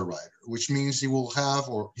bestseller writer, which means he will have,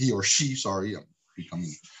 or he or she, sorry, I'm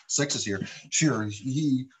becoming sexist here, she or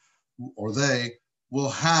he or they will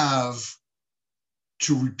have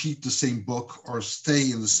to repeat the same book or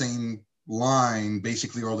stay in the same line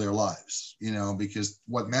basically are their lives, because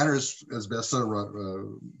what matters as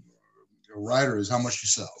bestseller writer is how much you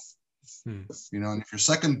sell. And if your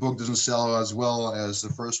second book doesn't sell as well as the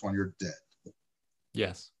first one, you're dead.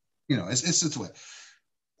 Yes. It's the way.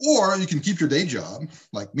 Or you can keep your day job,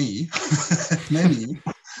 like me, many,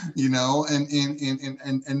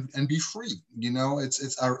 and be free.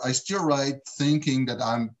 I still write thinking that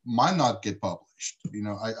I might not get published.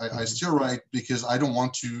 I still write because I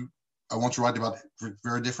want to write about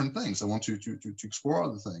very different things. I want to explore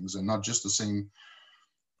other things and not just the same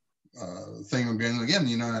thing again and again.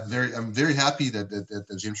 I'm very happy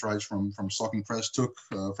that James Rice from Stalking Press took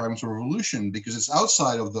Fragments of Revolution, because it's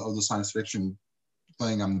outside of the science fiction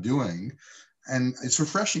thing I'm doing, and it's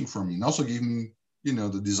refreshing for me, and also gave me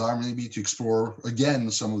the desire maybe to explore again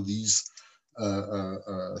some of these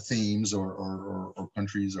themes or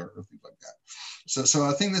countries or things like that. So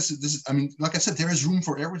I think this is, I mean, like I said, there is room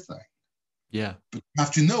for everything. Yeah, but you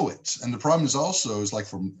have to know it. And the problem is also like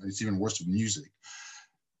it's even worse with music.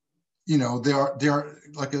 They are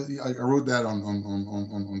like I wrote that on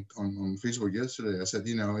Facebook yesterday. I said,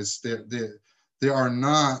 it's they are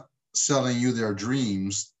not selling you their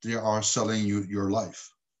dreams, they are selling you your life.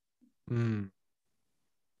 And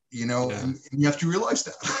you have to realize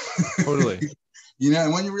that. Totally.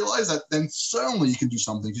 And when you realize that, then suddenly you can do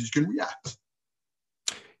something because you can react.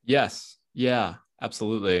 Yes. Yeah,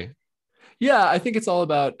 absolutely. Yeah, I think it's all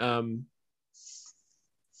about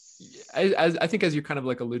I think, as you're kind of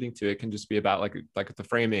like alluding to, it can just be about like the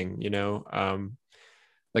framing,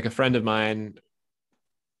 like a friend of mine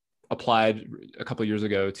applied a couple of years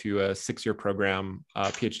ago to a 6-year program,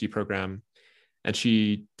 PhD program, and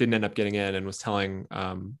she didn't end up getting in, and was telling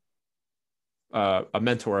a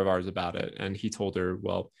mentor of ours about it. And he told her,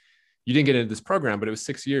 well, you didn't get into this program, but it was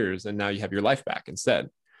 6 years, and now you have your life back instead.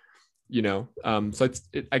 So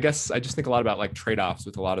I guess I just think a lot about like trade-offs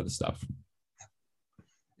with a lot of the stuff.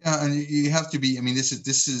 Yeah, and you have to be. I mean, this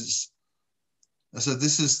is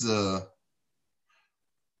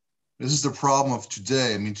the problem of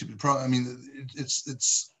today. I mean,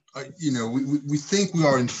 it's we think we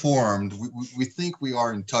are informed. We think we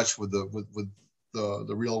are in touch with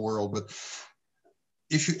the real world, but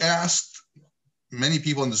if you ask many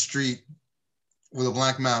people in the street with a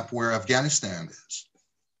blank map where Afghanistan is,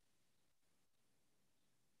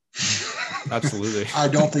 absolutely, I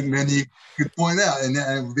don't think many could point out.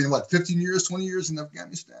 And we've been 15 years, 20 years in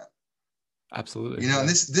Afghanistan. Absolutely. And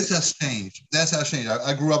this has changed. That has changed.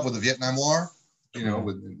 I grew up with the Vietnam War,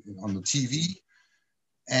 on the TV,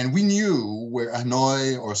 and we knew where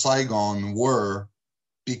Hanoi or Saigon were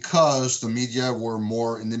because the media were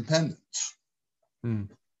more independent. And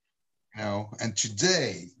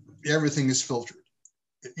today everything is filtered.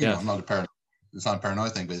 I'm not a paranoid. It's not a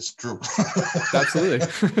paranoid thing, but it's true. Absolutely.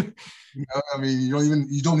 I mean,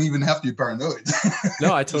 you don't even have to be paranoid.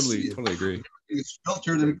 No, I totally agree. It's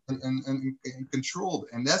filtered and controlled,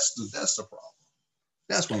 and that's the problem.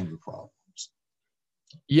 That's one of the problems.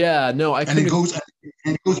 Yeah, no, and it goes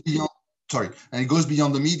beyond. Sorry, and it goes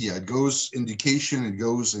beyond the media. It goes in education. It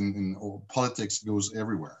goes in politics. It goes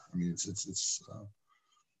everywhere. I mean, it's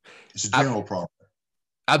a general problem.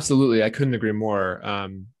 Absolutely, I couldn't agree more.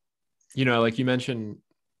 Like you mentioned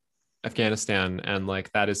Afghanistan, and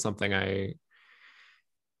like that is something I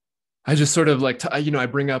just sort of like I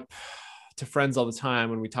bring up to friends all the time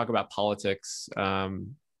when we talk about politics. We've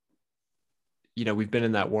been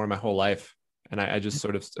in that war my whole life, and I just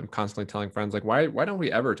sort of am constantly telling friends like, why don't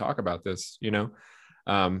we ever talk about this? And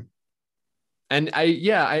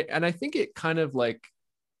I think it kind of like,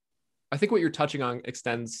 I think what you're touching on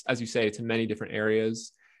extends, as you say, to many different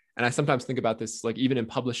areas. And I sometimes think about this, like even in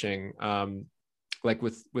publishing, like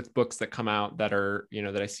with books that come out that are,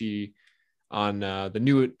 that I see on the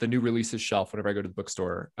new releases shelf whenever I go to the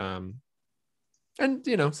bookstore.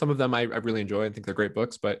 And some of them I really enjoy and think they're great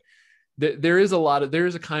books, but there is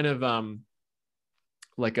a kind of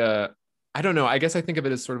like a, I don't know, I guess I think of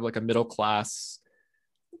it as sort of like a middle class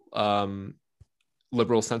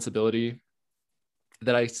liberal sensibility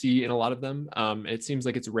that I see in a lot of them. It seems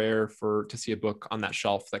like it's rare to see a book on that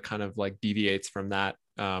shelf that kind of like deviates from that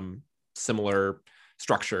similar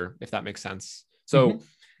structure, if that makes sense. So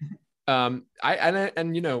like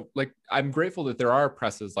I'm grateful that there are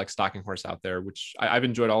presses like Stalking Horse out there, which I've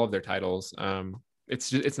enjoyed all of their titles.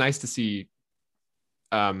 It's nice to see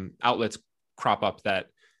outlets crop up that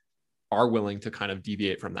are willing to kind of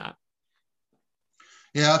deviate from that.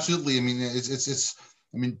 Yeah, absolutely. I mean, it's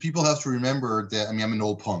I mean, people have to remember that. I mean, I'm an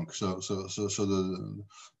old punk, so the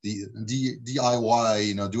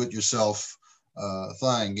DIY, do it yourself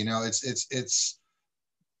thing. It's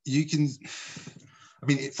you can. I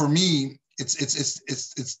mean, for me,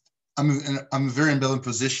 I'm a very ambivalent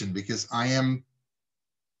position because I am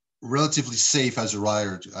relatively safe as a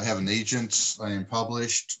writer. I have an agent. I am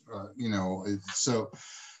published. So.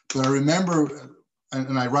 But I remember,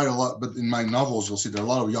 and I write a lot. But in my novels, you'll see there are a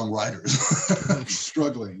lot of young writers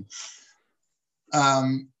struggling.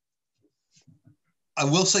 I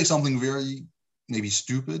will say something very maybe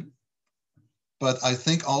stupid, but I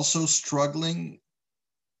think also struggling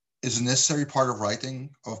is a necessary part of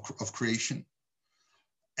writing, of creation.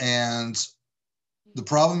 And the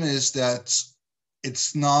problem is that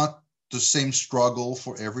it's not the same struggle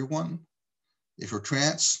for everyone. If you're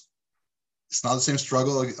trans, it's not the same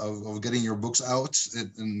struggle of getting your books out.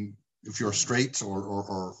 And if you're straight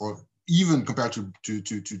or even compared to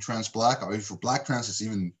trans Black, or if you're Black trans, it's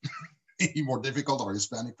even more difficult, or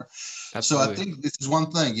Hispanic. Absolutely. So I think this is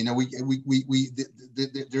one thing,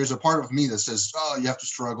 there's a part of me that says, oh, you have to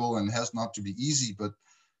struggle and it has not to be easy. But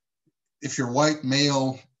if you're white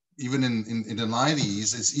male, even in the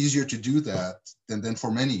 90s, it's easier to do that than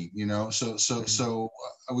for many, So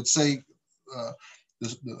I would say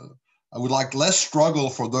I would like less struggle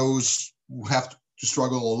for those who have to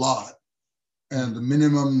struggle a lot, and the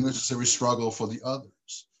minimum necessary struggle for the others.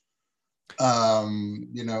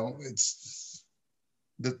 It's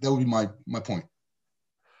that would be my point.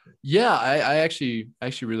 Yeah, I actually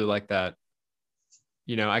really like that.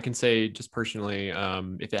 I can say just personally,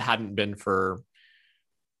 if it hadn't been for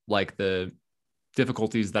like the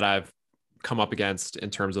difficulties that I've come up against in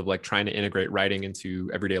terms of like trying to integrate writing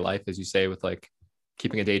into everyday life, as you say, with like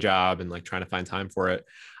keeping a day job and like trying to find time for it,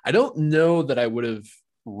 I don't know that I would have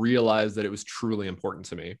realized that it was truly important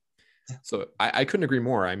to me. So I couldn't agree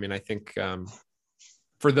more. I mean, I think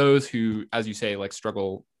for those who, as you say, like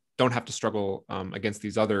don't have to struggle against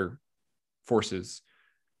these other forces,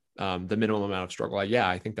 the minimum amount of struggle,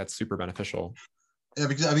 I think that's super beneficial. Yeah,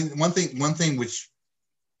 because I mean, one thing which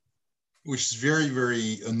is very,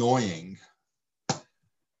 very annoying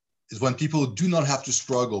is when people who do not have to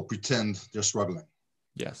struggle pretend they're struggling.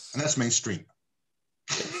 Yes. And that's mainstream.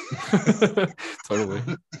 Totally.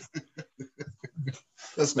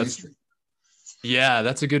 That's mainstream.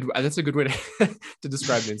 That's a good way to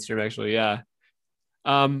describe mainstream, actually. Yeah.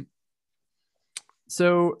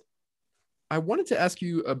 So I wanted to ask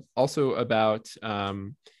you also about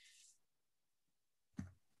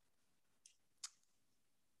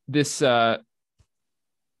this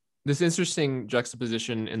interesting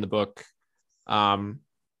juxtaposition in the book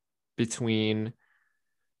between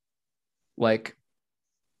like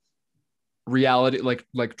reality,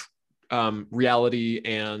 reality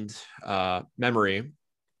and memory,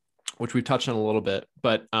 which we've touched on a little bit.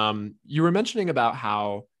 But you were mentioning about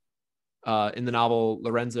how in the novel,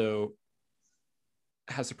 Lorenzo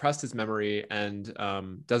has suppressed his memory and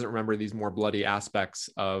doesn't remember these more bloody aspects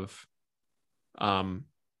of the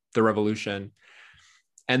revolution.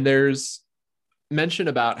 And there's mention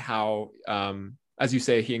about how, as you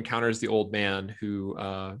say, he encounters the old man who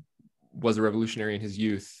was a revolutionary in his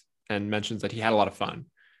youth and mentions that he had a lot of fun.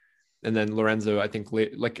 And then Lorenzo, I think,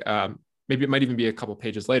 maybe it might even be a couple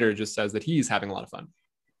pages later, just says that he's having a lot of fun.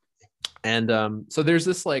 And so there's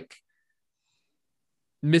this like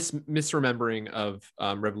misremembering of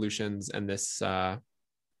revolutions, and this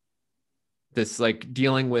like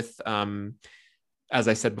dealing with, as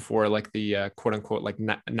I said before, like the quote unquote like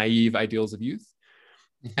naive ideals of youth.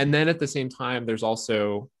 And then at the same time, there's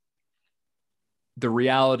also the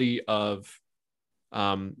reality of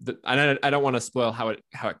I don't want to spoil how it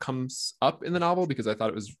comes up in the novel, because I thought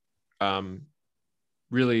it was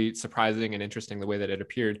really surprising and interesting the way that it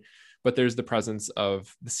appeared. But there's the presence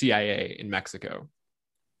of the CIA in Mexico.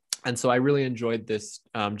 And so I really enjoyed this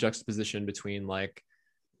juxtaposition between like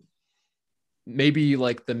maybe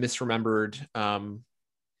like the misremembered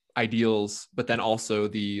ideals, but then also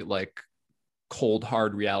the like cold,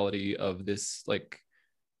 hard reality of this like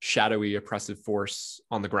shadowy, oppressive force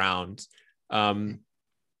on the ground.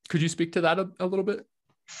 Could you speak to that a little bit?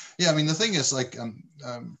 Yeah, I mean, the thing is like, and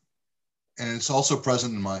it's also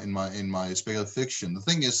present in my speculative fiction. The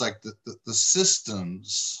thing is like the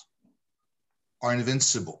systems are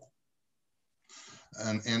invincible,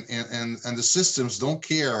 and the systems don't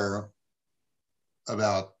care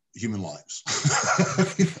about human lives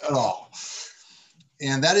at all.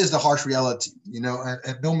 And that is the harsh reality, and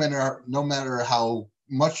no matter how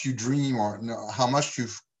much you dream or how much you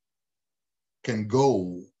can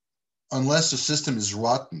go, unless the system is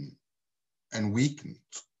rotten and weakened,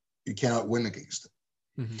 you cannot win against it.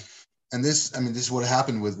 Mm-hmm. And this is what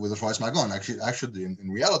happened with the Freiheitsmaglone. Actually,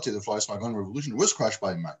 in reality, the Freiheitsmaglone revolution was crushed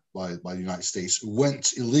by the United States, who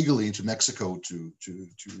went illegally into Mexico to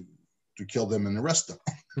to kill them and arrest them.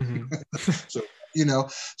 Mm-hmm. So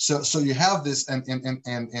so you have this, and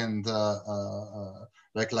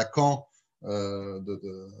like Lacan,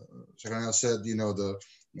 the Chagrin said, the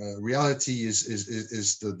reality is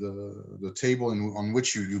the table on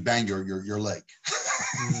which you bang your leg.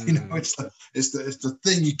 It's the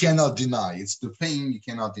thing you cannot deny. It's the pain you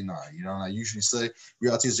cannot deny. And I usually say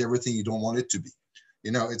reality is everything you don't want it to be. It's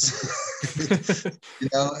and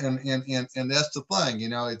that's the thing.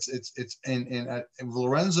 It's and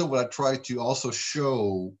Lorenzo, what I try to also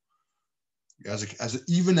show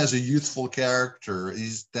even as a youthful character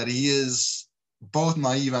is that he is both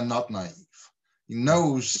naive and not naive. He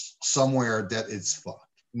knows somewhere that it's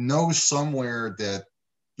fucked. He knows somewhere that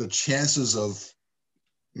the chances of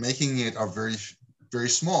making it are very, very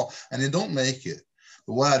small, and they don't make it.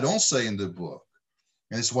 But what I don't say in the book,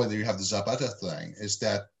 and it's why you have the Zapata thing, is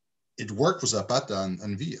that it worked for Zapata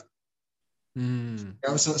and Villa.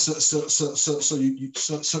 So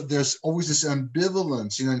there's always this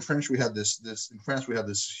ambivalence. In French we have this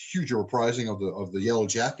huge uprising of the Yellow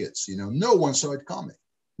Jackets. No one saw it coming.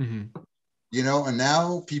 Mm-hmm. And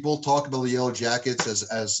now people talk about the Yellow Jackets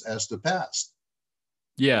as the past.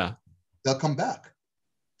 Yeah, they'll come back.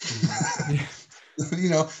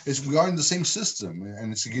 Mm-hmm. We are in the same system,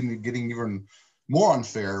 and it's getting even more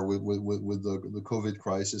unfair with the COVID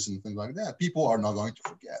crisis and things like that. People are not going to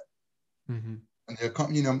forget. Mm-hmm. And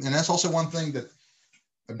and that's also one thing that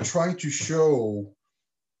I'm trying to show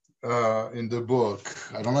in the book.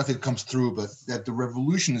 I don't know if it comes through, but that the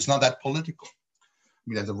revolution is not that political.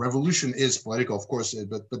 That the revolution is political, of course,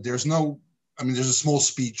 but there's no. There's a small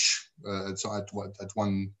speech at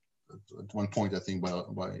one point, I think, by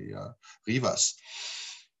Rivas.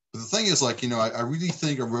 But the thing is, I really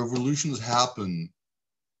think a revolutions happen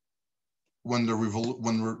when the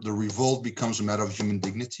revolt becomes a matter of human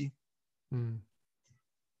dignity. Mm.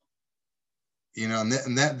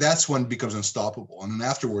 And that's when it becomes unstoppable. And then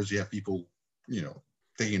afterwards, you have people,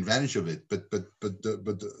 taking advantage of it. But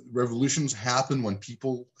the revolutions happen when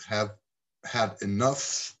people have had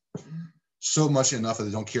enough, so much enough that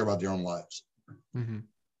they don't care about their own lives. Mm-hmm.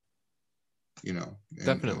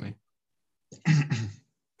 Definitely.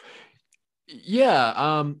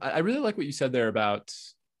 Yeah. I really like what you said there about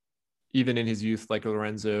even in his youth, like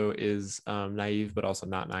Lorenzo is naive, but also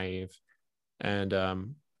not naive. And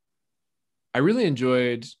I really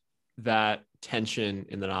enjoyed that tension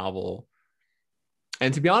in the novel.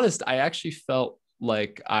 And to be honest, I actually felt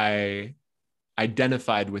like I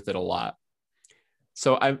identified with it a lot.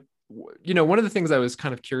 So one of the things I was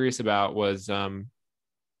kind of curious about was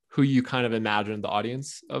who you kind of imagined the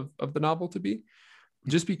audience of the novel to be,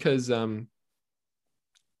 just because I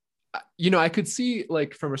could see,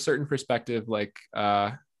 like, from a certain perspective, like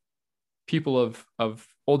people of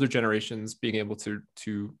older generations being able to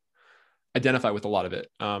identify with a lot of it,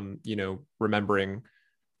 remembering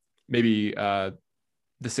maybe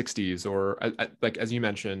the 60s, or like, as you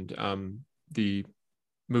mentioned, the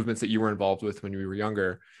movements that you were involved with when you were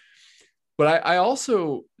younger. But I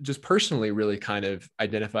also just personally really kind of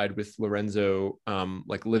identified with Lorenzo,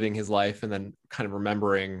 like living his life and then kind of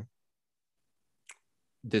remembering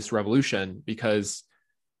this revolution, because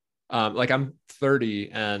like, I'm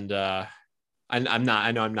 30 and I'm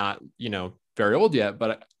not very old yet,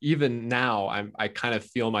 but even now I kind of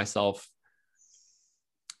feel myself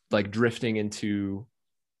like drifting into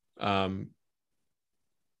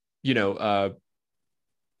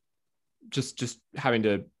just having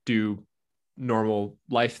to do normal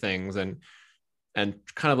life things and kind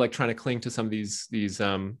of like trying to cling to some of these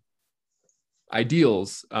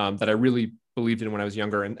ideals that I really believed in when I was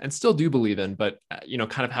younger, and still do believe in, but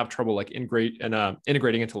kind of have trouble like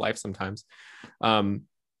integrating into life sometimes.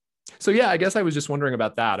 So yeah, I guess I was just wondering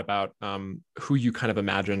about that, about who you kind of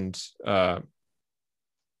imagined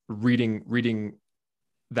reading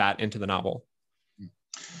that into the novel.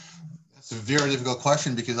 That's a very difficult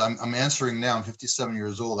question, because I'm answering now. I'm 57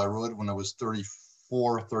 years old. I wrote it when I was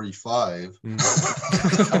 34, 35. I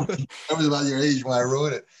was about your age when I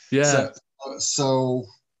wrote it. Yeah. So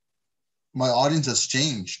my audience has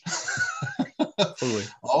changed. Totally.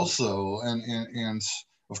 Also, and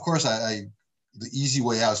of course, I the easy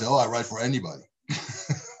way out is, I write for anybody.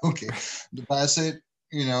 Okay, but I say,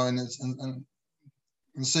 and it's and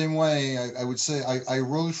in the same way, I would say I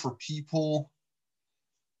wrote for people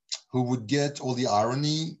who would get all the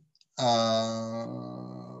irony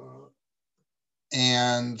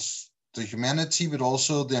and the humanity, but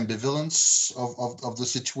also the ambivalence of the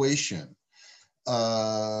situation.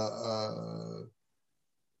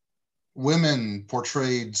 Women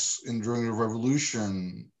portrayed during the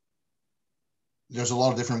revolution, there's a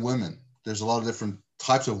lot of different women. There's a lot of different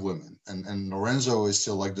types of women, and Lorenzo is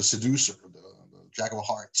still like the seducer, the jack of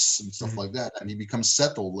hearts and stuff like that, and he becomes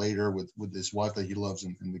settled later with this wife that he loves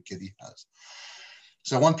and the kid he has.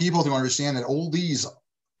 So I want people to understand that all these,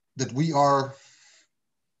 that we are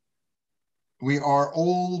made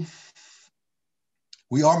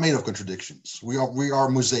of contradictions. We are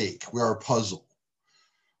mosaic. We are a puzzle.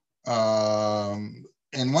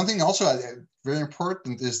 And one thing also very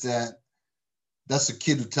important is that that's the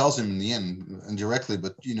kid who tells him in the end indirectly,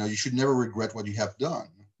 but you should never regret what you have done.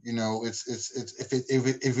 It's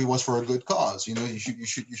if it was for a good cause, you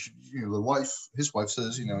should his wife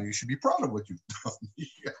says, you should be proud of what you've done.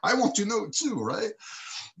 I want to know it too, right?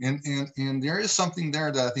 And there is something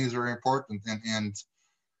there that I think is very important, and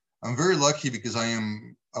I'm very lucky because I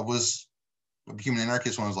became an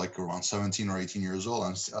anarchist when I was like around 17 or 18 years old.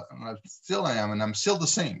 I still am, and I'm still the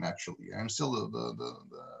same. Actually, I'm still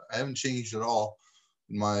I haven't changed at all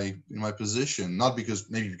in my position. Not because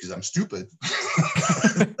I'm stupid.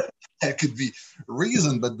 That could be a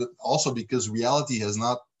reason, but also because reality has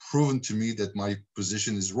not proven to me that my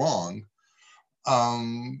position is wrong.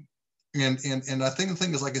 And I think the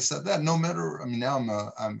thing is, like I said, that no matter, now I'm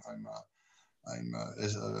an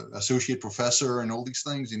associate professor and all these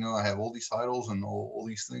things, I have all these titles and all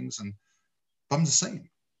these things, and I'm the same.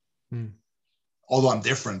 Although I'm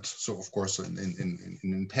different, so of course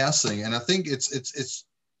in passing. And I think it's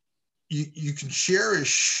you can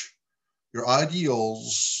cherish your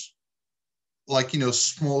ideals, like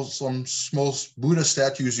some small Buddha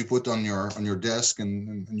statues you put on your desk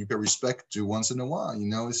and you pay respect to once in a while.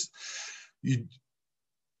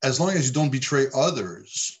 As long as you don't betray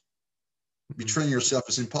others. Betraying yourself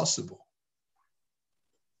is impossible.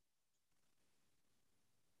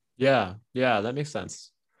 Yeah, that makes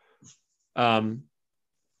sense. Yeah,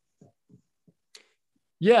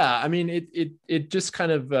 it just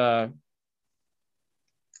kind of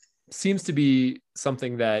seems to be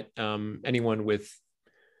something that anyone with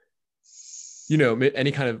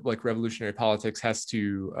any kind of like revolutionary politics has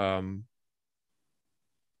to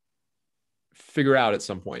figure out at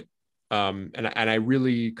some point. And I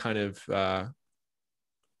really kind of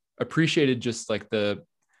appreciated just like the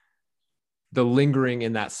lingering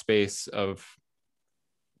in that space of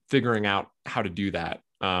figuring out how to do that.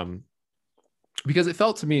 Because it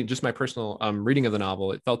felt to me, just my personal reading of the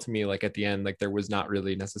novel, it felt to me like at the end, like there was not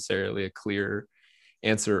really necessarily a clear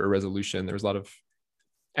answer or resolution. There was a lot of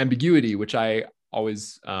ambiguity, which I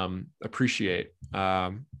always appreciate.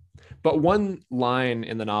 But one line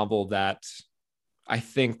in the novel that I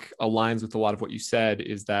think aligns with a lot of what you said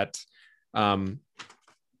is that when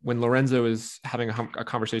Lorenzo is having a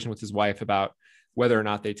conversation with his wife about whether or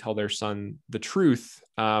not they tell their son the truth,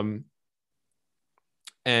 and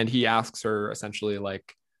he asks her essentially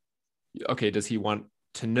like, okay, does he want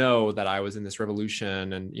to know that I was in this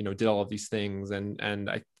revolution and, did all of these things? And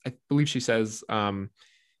I believe she says,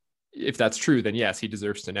 if that's true, then yes, he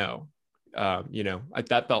deserves to know.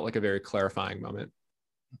 That felt like a very clarifying moment.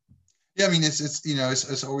 Yeah,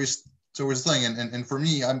 it's always the thing, and for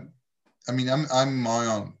me, I am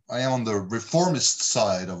on the reformist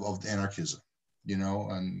side of the anarchism,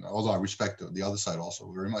 and although I respect the other side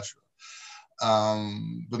also very much,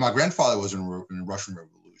 but my grandfather was in the Russian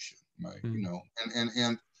Revolution,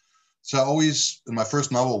 and so I always, my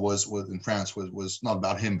first novel was in France was not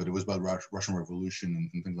about him, but it was about Russian Revolution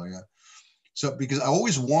and things like that. So because I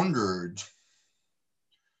always wondered.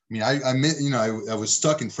 I was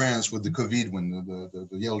stuck in France with the COVID when the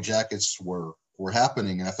Yellow Jackets were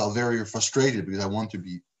happening, and I felt very frustrated because I wanted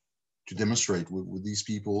to demonstrate with these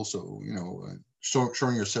people. So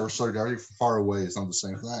showing your solidarity from far away is not the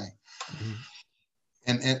same thing.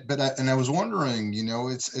 Mm-hmm. I was wondering,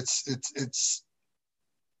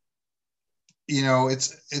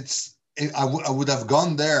 I would have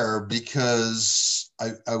gone there because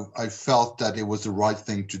I felt that it was the right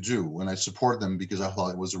thing to do, and I support them because I thought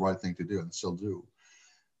it was the right thing to do, and still do.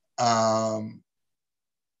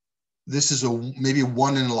 This is maybe a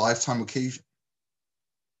one in a lifetime occasion.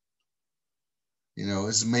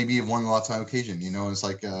 It's maybe a one in a lifetime occasion. It's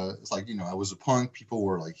like I was a punk. People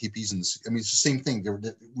were like hippies, and it's the same thing.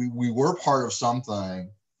 We were part of something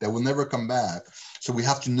that will never come back. So we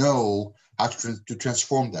have to know how to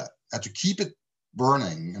transform that, how to keep it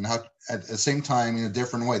burning, and how at the same time in a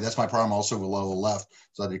different way. That's my problem also with a lot of the left,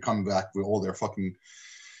 so they come back with all their fucking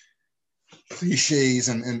cliches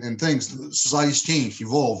and things. Society's changed,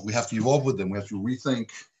 evolved. We have to evolve with them. We have to rethink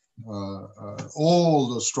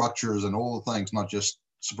all the structures and all the things, not just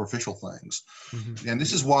superficial things. Mm-hmm. And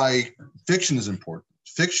this is why fiction is important.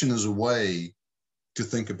 Fiction is a way to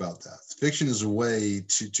think about that. Fiction is a way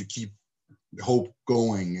to keep hope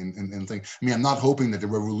going and things. I mean, I'm not hoping that the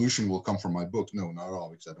revolution will come from my book. No, not at all,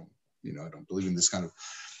 because I don't believe in this kind of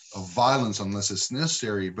violence unless it's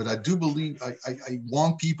necessary. But I do believe I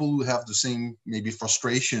want people who have the same maybe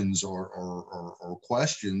frustrations or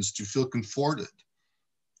questions to feel comforted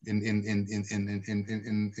in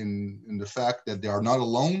the fact that they are not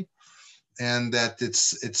alone, and that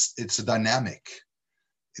it's a dynamic.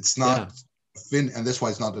 It's not thin, and that's why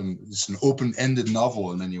it's an open-ended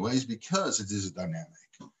novel in many ways, because it is a dynamic.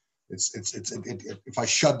 If I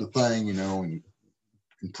shut the thing, and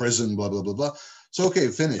in prison, blah blah blah blah, it's okay,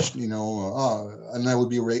 finished, and I would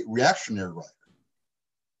be a reactionary writer.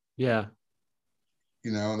 Yeah.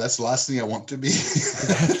 That's the last thing I want to be.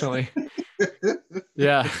 Definitely.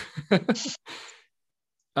 Yeah.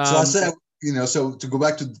 So I said, so to go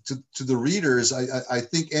back to the readers, I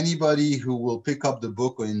think anybody who will pick up the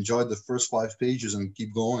book or enjoy the first 5 pages and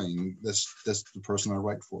keep going, that's the person I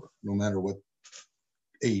write for, no matter what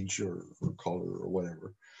age or color or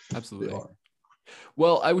whatever. Absolutely. They are.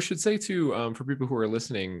 Well, I should say too, for people who are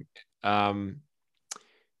listening, I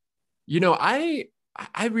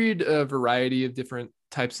read a variety of different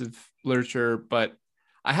types of literature, but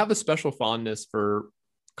I have a special fondness for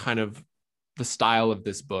kind of the style of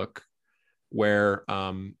this book, where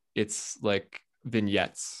it's like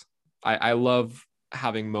vignettes. I love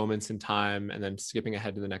having moments in time and then skipping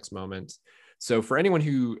ahead to the next moment. So for anyone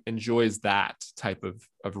who enjoys that type of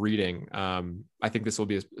reading, I think this will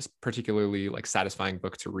be a particularly like satisfying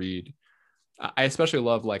book to read. I especially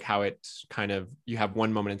love like how it kind of, you have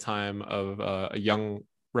one moment in time of a young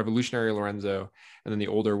revolutionary Lorenzo, and then the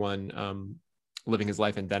older one living his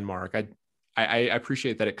life in Denmark. I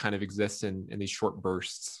appreciate that it kind of exists in these short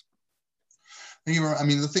bursts. Thank you. I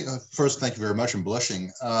mean, the thing. First, thank you very much. I'm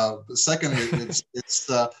blushing. Second,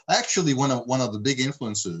 it's actually one of the big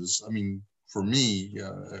influences. I mean, for me,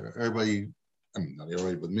 everybody. I mean, not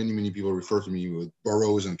everybody, but many people refer to me with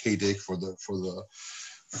Burroughs and K. Dick for the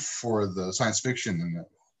science fiction, and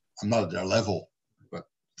I'm not at their level.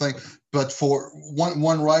 But for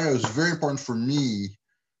one writer who's very important for me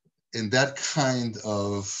in that kind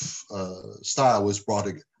of style was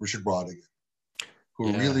Richard Brautigan,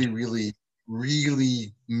 who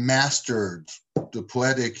really mastered the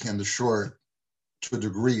poetic and the short to a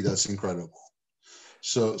degree that's incredible.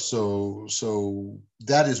 So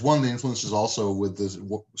that is one of the influences also with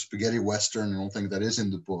the spaghetti western and all things that is in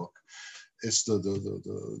the book. It's the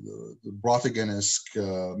Brautigan-esque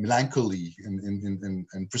melancholy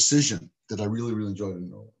and precision that I really enjoyed,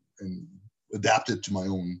 and adapted to my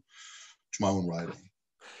own writing.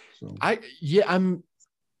 So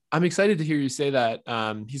I'm excited to hear you say that.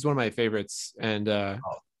 He's one of my favorites, and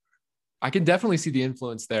I can definitely see the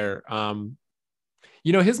influence there.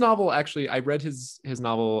 His novel, actually, I read his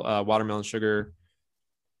novel, Watermelon Sugar,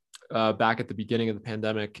 back at the beginning of the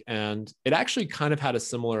pandemic, and it actually kind of had a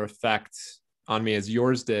similar effect on me as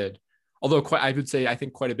yours did. Although I would say I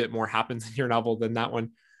think quite a bit more happens in your novel than that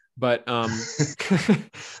one. But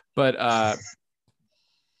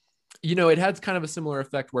it had kind of a similar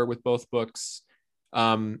effect where with both books,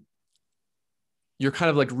 you're kind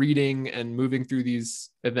of like reading and moving through these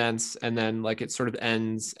events, and then like it sort of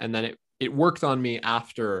ends, and then it worked on me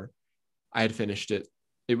after I had finished it.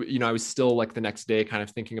 I was still like the next day kind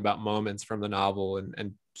of thinking about moments from the novel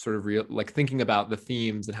and sort of like thinking about the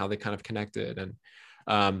themes and how they kind of connected. And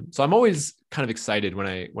so I'm always kind of excited when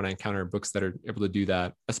I encounter books that are able to do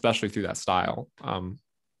that, especially through that style.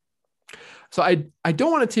 So I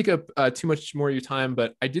don't want to take up too much more of your time,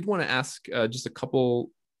 but I did want to ask just a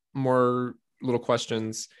couple more little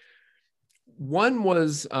questions. One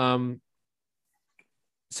was,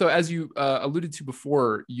 so as you alluded to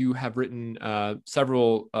before, you have written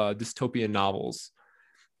several dystopian novels.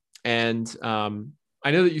 And I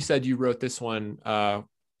know that you said you wrote this one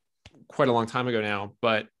quite a long time ago now,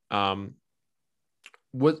 but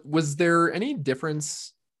was there any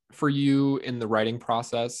difference for you in the writing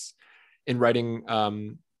process, in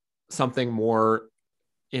writing something more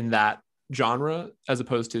in that genre as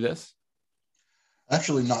opposed to this?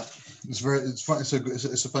 Actually, not. It's fun.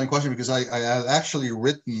 It's a funny question, because I had actually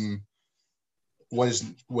written what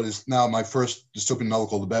is now my first dystopian novel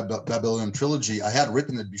called the Babylonian Trilogy. I had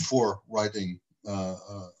written it before writing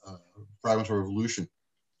Fragments of Revolution,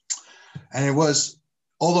 and it was,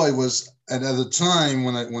 although it was, and at the time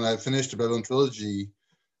when I finished the Babylonian Trilogy,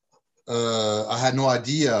 I had no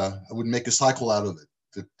idea I would make a cycle out of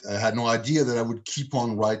it. I had no idea that I would keep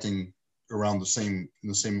on writing around in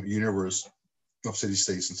the same universe of city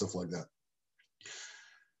states and stuff like that.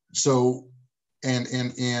 So, and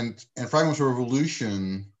Fragments of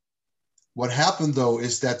Revolution, what happened though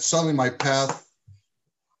is that suddenly my path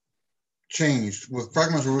changed with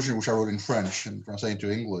Fragments of Revolution, which I wrote in French and translated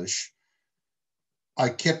to English. I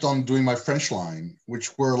kept on doing my French line,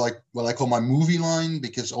 which were like what I call my movie line,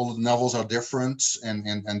 because all the novels are different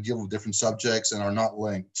and deal with different subjects and are not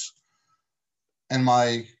linked. And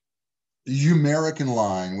my American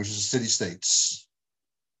line, which is City States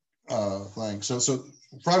thing. So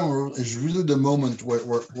Fragment is really the moment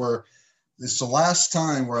where it's the last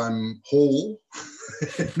time where I'm whole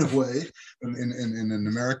in a way in an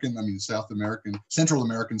American, I mean South American, Central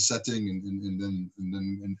American setting, and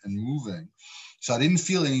moving. So I didn't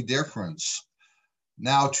feel any difference.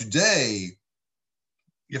 Now today,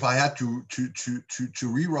 if I had to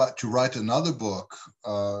write another book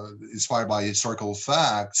inspired by historical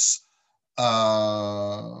facts,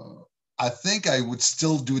 I think I would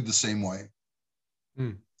still do it the same way.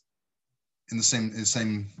 In the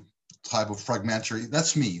same type of fragmentary.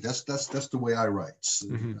 That's me. That's the way I write.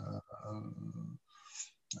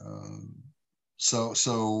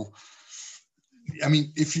 So I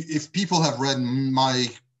mean, if people have read my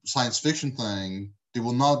science fiction thing, they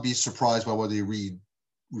will not be surprised by what they read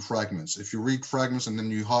with Fragments. If you read Fragments and then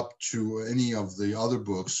you hop to any of the other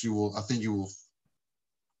books, I think you will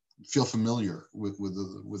feel familiar with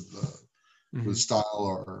style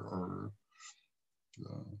or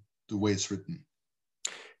the way it's written.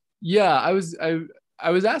 Yeah, I was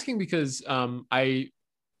asking because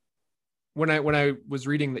when I was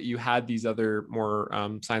reading that you had these other more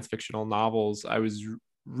science fictional novels, I was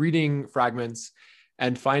reading Fragments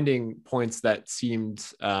and finding points that seemed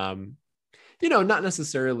not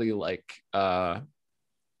necessarily like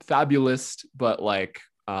fabulous, but like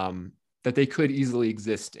that they could easily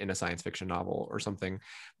exist in a science fiction novel or something.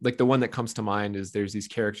 Like the one that comes to mind is there's these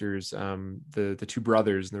characters, the two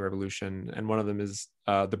brothers in the Revolution, and one of them is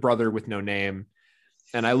the brother with no name.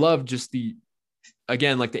 And I love just the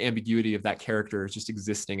ambiguity of that character just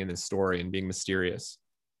existing in this story and being mysterious.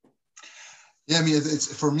 Yeah, I mean,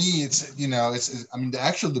 it's for me, I mean,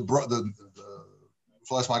 the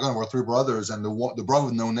Flores Magón were three brothers, and the brother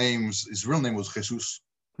with no names, his real name was Jesus.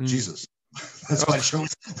 Jesus. That's why I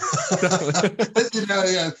chose.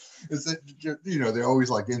 They're always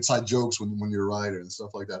like inside jokes when you're a writer and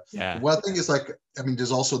stuff like that. Yeah. Well, I think it's like, I mean,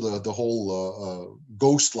 there's also the whole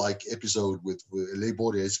ghost-like episode with Le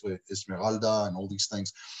Beau de Esmeralda and all these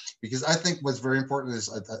things, because I think what's very important is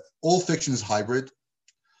all fiction is hybrid.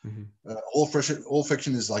 Mm-hmm. All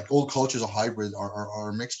fiction is like all cultures are hybrid, are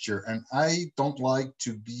a mixture, and I don't like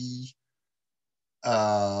to be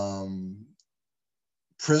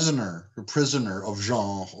prisoner of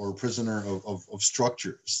genre or prisoner of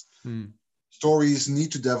structures. Stories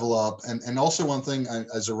need to develop, and also one thing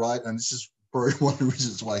as a writer, and this is probably one of the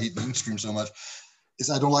reasons why I hate mainstream so much, is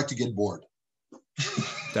I don't like to get bored.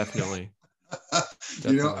 Definitely.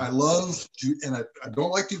 I love to, and I don't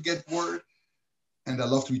like to get bored, and I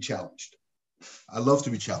love to be challenged. I love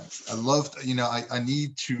to be challenged. I love, I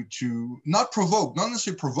need to not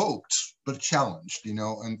necessarily provoked, but challenged, and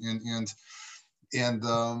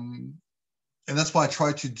that's what I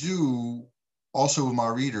try to do also with my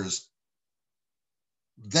readers.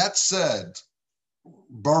 That said,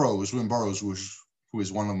 William Burroughs, who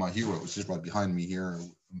is one of my heroes, is right behind me here,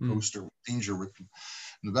 a poster with Danger written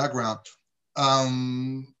in the background.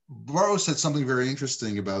 Burroughs said something very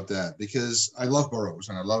interesting about that, because I love Burroughs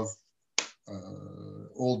and I love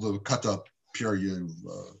all the cut up period,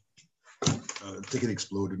 Ticket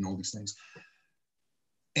Exploded and all these things.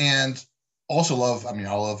 And also I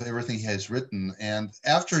love everything he has written. And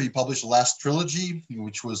after he published the last trilogy,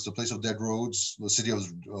 which was The Place of Dead Roads, The City of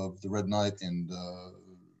the Red Knight, and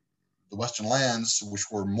The Western Lands,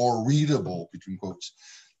 which were more readable, between quotes,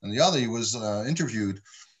 and the other, he was interviewed,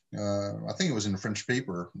 I think it was in a French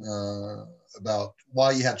paper, about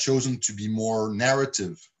why he had chosen to be more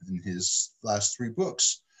narrative in his last three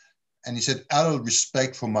books. And he said, out of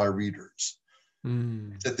respect for my readers.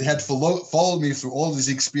 That they had followed me through all these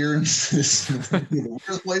experiences in the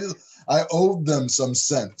worst places. I owed them some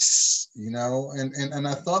sense, and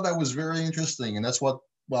I thought that was very interesting, and that's what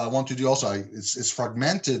I want to do. Also, it's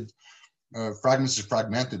fragmented. Fragments is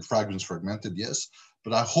fragmented. Fragments fragmented, yes.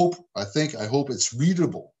 But I hope it's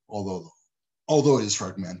readable, although it is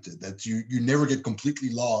fragmented. That you never get completely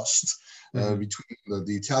lost between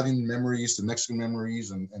the Italian memories, the Mexican memories,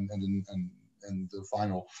 and the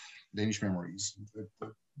final Danish memories.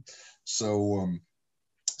 So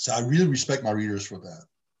I really respect my readers for that.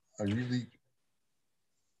 I really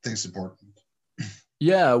think it's important.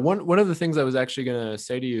 Yeah, one of the things I was actually going to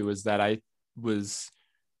say to you is that I was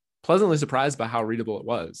pleasantly surprised by how readable it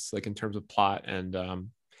was, like in terms of plot and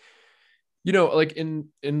Like in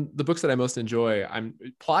the books that I most enjoy,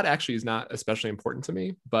 plot actually is not especially important to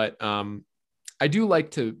me, but I do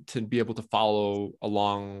like to be able to follow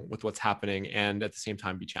along with what's happening and at the same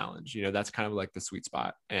time be challenged. That's kind of like the sweet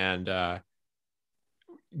spot. And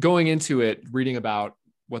going into it, reading about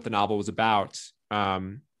what the novel was about, as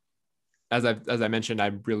I mentioned,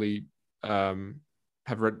 I really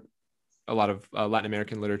have read a lot of Latin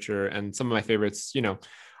American literature, and some of my favorites,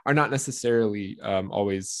 are not necessarily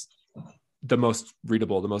always the most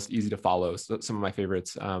readable, the most easy to follow. So some of my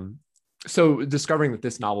favorites. So discovering that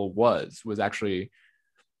this novel was actually,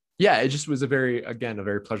 yeah, it just was a very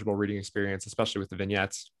pleasurable reading experience, especially with the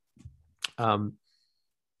vignettes.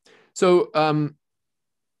 So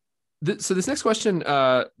this next question,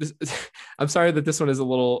 I'm sorry that this one is a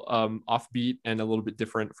little offbeat and a little bit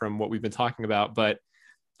different from what we've been talking about, but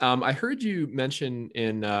I heard you mention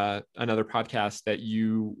in another podcast that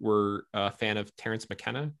you were a fan of Terence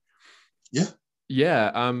McKenna. Yeah.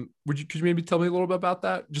 Yeah. Could you maybe tell me a little bit about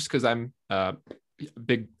that? Just because I'm a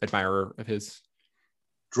big admirer of his.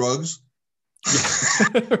 Drugs.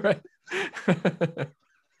 Yeah. Right.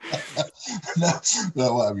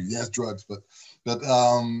 No, I mean, yes, drugs, but what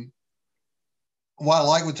I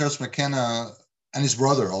like with Terence McKenna and his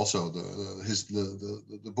brother also,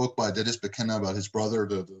 the book by Dennis McKenna about his brother,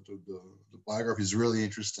 the biography is really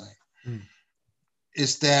interesting.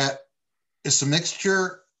 Is that it's a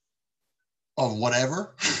mixture of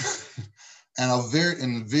whatever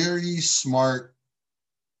and very smart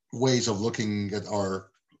ways of looking at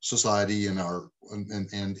our society and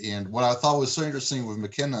what I thought was so interesting with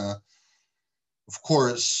McKenna, of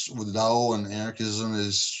course, with Dao and anarchism,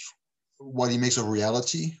 is what he makes of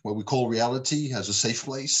reality, what we call reality, as a safe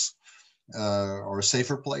place or a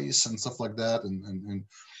safer place and stuff like that.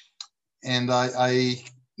 And I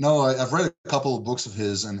know I've read a couple of books of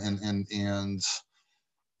his, and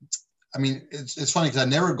I mean, it's funny because I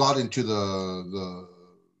never got into the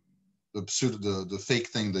fake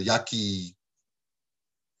thing, the Yaki.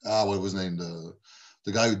 What was his name? The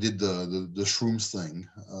guy who did the shrooms thing.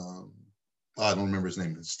 I don't remember his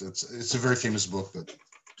name. It's a very famous book that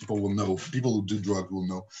people will know. People who do drugs will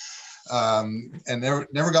know. And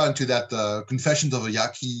never got into that Confessions of a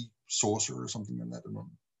Yaki Sorcerer or something like that.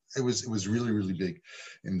 It was really, really big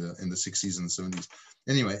in the 60s and 70s.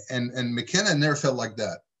 Anyway, and McKenna never felt like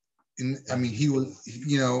that. I mean, he was,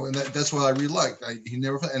 and that's what I really liked. He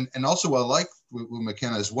never felt, and also what I like with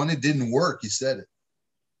McKenna is when it didn't work, he said it.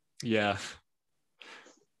 Yeah.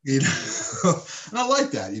 And I like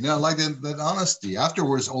that. I like that honesty.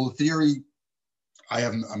 Afterwards, all the theory,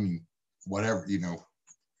 whatever.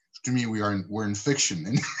 To me, we're in fiction,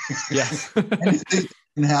 and yeah, anything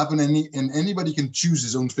can happen, and anybody can choose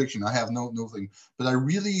his own fiction. I have no thing, but I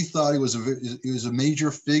really thought it was a major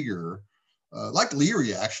figure. Like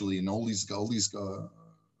Leary, actually, and all these drug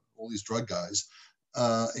guys,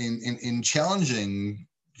 in challenging,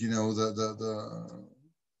 the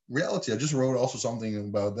reality. I just wrote also something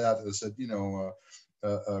about that. I said,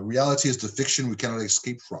 reality is the fiction we cannot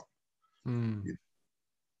escape from.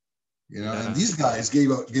 Yeah. And these guys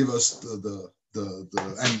gave us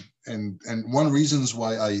and one reasons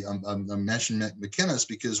why I mentioned McKenna is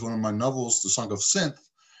because one of my novels, The Song of Synth,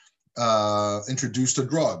 introduced a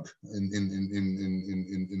drug in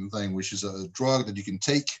the thing, which is a drug that you can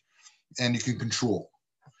take and you can control.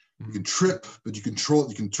 You can trip, but you control it.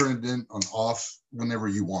 You can turn it in on off whenever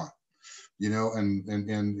you want.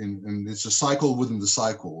 And it's a cycle within the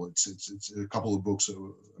cycle. It's a couple of books.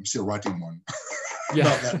 I'm still writing one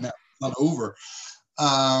about that now. Not over.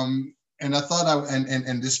 And I thought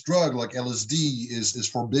and this drug, like LSD, is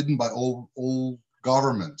forbidden by all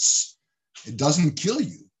governments. It doesn't kill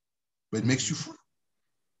you, but it makes you free.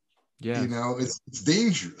 Yeah. It's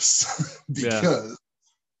dangerous because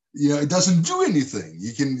it doesn't do anything.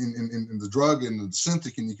 You can in the drug and the synth,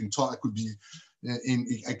 you can talk. I could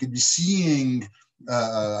be seeing.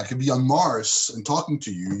 I could be on Mars and talking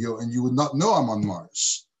to you, and you would not know I'm on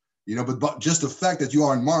Mars. But just the fact that you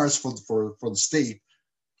are on Mars for the state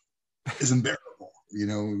is unbearable.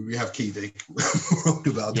 We have K. wrote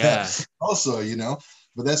about that also.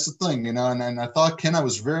 But that's the thing, and I thought Kenna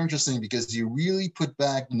was very interesting because he really put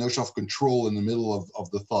back the notion of control in the middle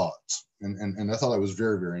of the thought, and I thought that was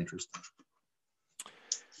very, very interesting.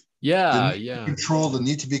 Yeah, the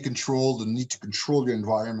need to be controlled, the need to control your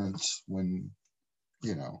environment when,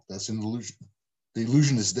 that's an illusion. The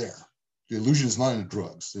illusion is there. The illusion is not in the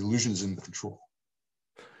drugs. The illusion is in the control.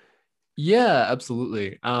 Yeah,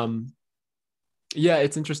 absolutely. Yeah,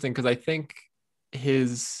 it's interesting because I think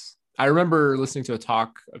I remember listening to a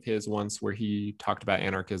talk of his once where he talked about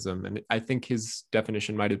anarchism, and I think his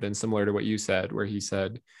definition might have been similar to what you said, where he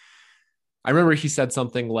said I remember he said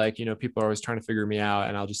something like, you know, people are always trying to figure me out,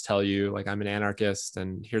 and I'll just tell you, like, I'm an anarchist,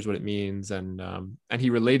 and here's what it means, and he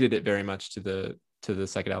related it very much to the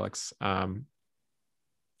psychedelics.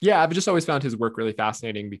 Yeah, I've just always found his work really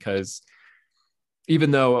fascinating because even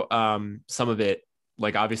though some of it,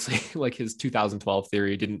 like obviously, like his 2012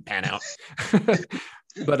 theory didn't pan out.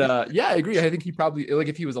 But yeah, I agree. I think he probably, like,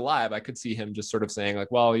 if he was alive, I could see him just sort of saying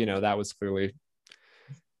like, well, you know, that was clearly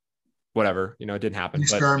whatever, you know, it didn't happen.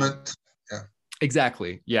 Experiment. Yeah.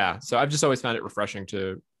 Exactly. Yeah. So I've just always found it refreshing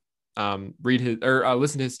to read his or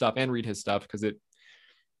listen to his stuff and read his stuff, because it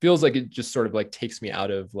feels like it just sort of like takes me out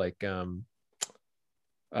of like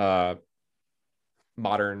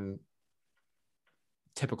modern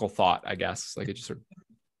typical thought, I guess. Like it just sort of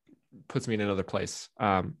puts me in another place.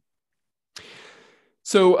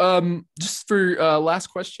 So just for last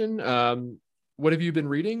question, what have you been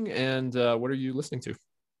reading, and what are you listening to?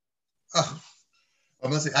 I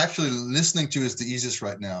must say, actually, listening to is the easiest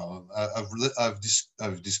right now. I've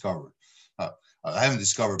discovered. I haven't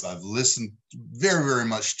discovered, but I've listened very, very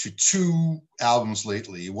much to two albums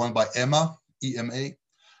lately. One by Ema, E-M-A,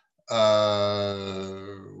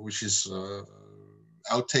 which is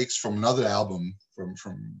outtakes from another album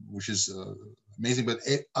from which is amazing. But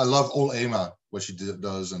I love all Ema, what she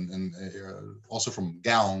does, and also from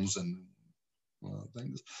Gowns and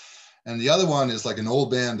things. And the other one is like an old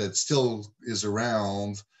band that still is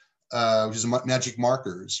around, which is Magic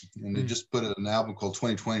Markers. And they just put out an album called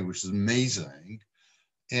 2020, which is amazing.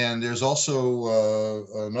 And there's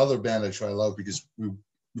also another band I love because we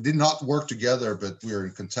did not work together, but we are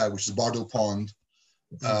in contact, which is Bardo Pond.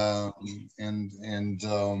 And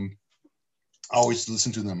I always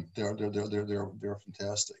listen to them. They're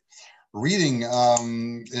fantastic. Reading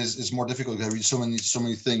is more difficult. I read so many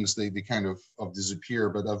things, they kind of disappear.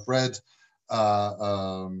 But I've read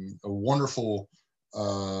a wonderful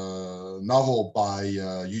novel by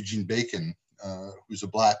Eugene Bacon, who's a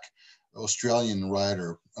Black Australian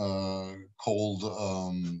writer, called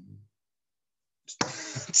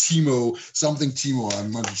Timo.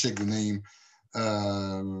 I'm going to check the name.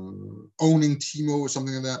 Owning Timo or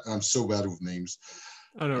something like that. I'm so bad with names.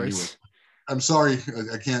 Oh, no worries. Anyway. I'm sorry,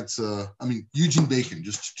 I can't. Eugene Bacon.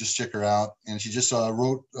 Just check her out. And she just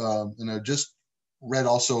wrote, and I just read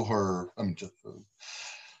also her.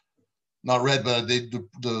 Not read, but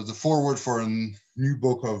the foreword for a new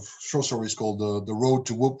book of short stories called "The Road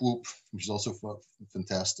to Whoop Whoop," which is also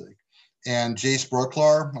fantastic. And Jace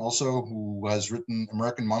Broklar, also, who has written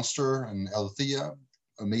American Monster and Alethea,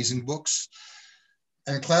 amazing books.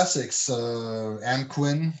 And classics, Anne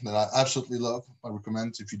Quinn, that I absolutely love. I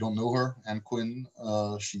recommend, if you don't know her, Anne Quinn.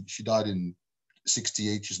 She died in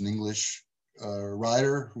 '68. She's an English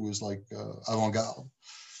writer who was like avant-garde.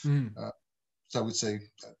 So I would say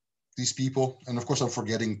these people, and of course I'm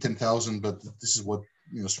forgetting 10,000, but this is what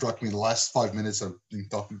struck me in the last 5 minutes I've been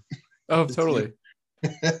talking. Oh, totally.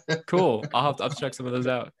 Cool. I'll have to check some of those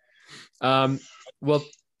out. Well,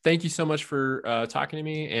 thank you so much for talking to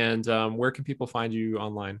me. And where can people find you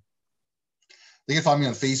online? They can find me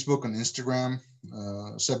on Facebook, on Instagram,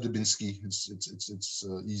 Seb Dubinsky. It's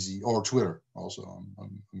easy, or Twitter. Also,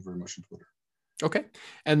 I'm very much on Twitter. Okay.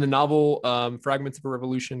 And the novel Fragments of a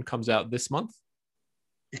Revolution comes out this month?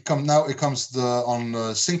 It comes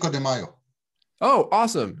on Cinco de Mayo. Oh,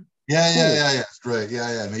 awesome. Yeah, cool. Yeah. It's great.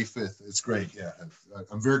 Yeah. May 5th. It's great. Yeah.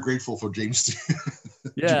 I'm very grateful for James to do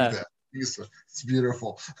that. It's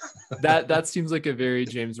beautiful. that seems like a very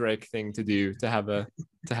James Reich thing to do, to have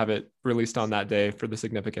it released on that day for the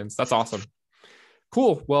significance. That's awesome.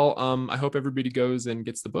 Cool. Well, I hope everybody goes and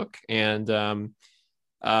gets the book, and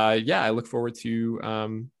I look forward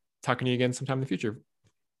to talking to you again sometime in the future.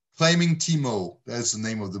 Claiming Timo. That's the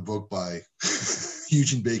name of the book by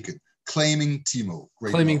Eugene Bacon. Claiming Timo.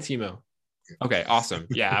 Great Claiming novel. Timo. Okay, awesome.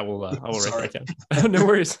 Yeah, I will write that down. No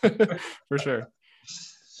worries. For sure.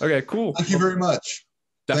 Okay, cool. Thank you very much.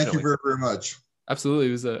 Definitely. Thank you very, very much. Absolutely.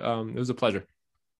 It was a pleasure.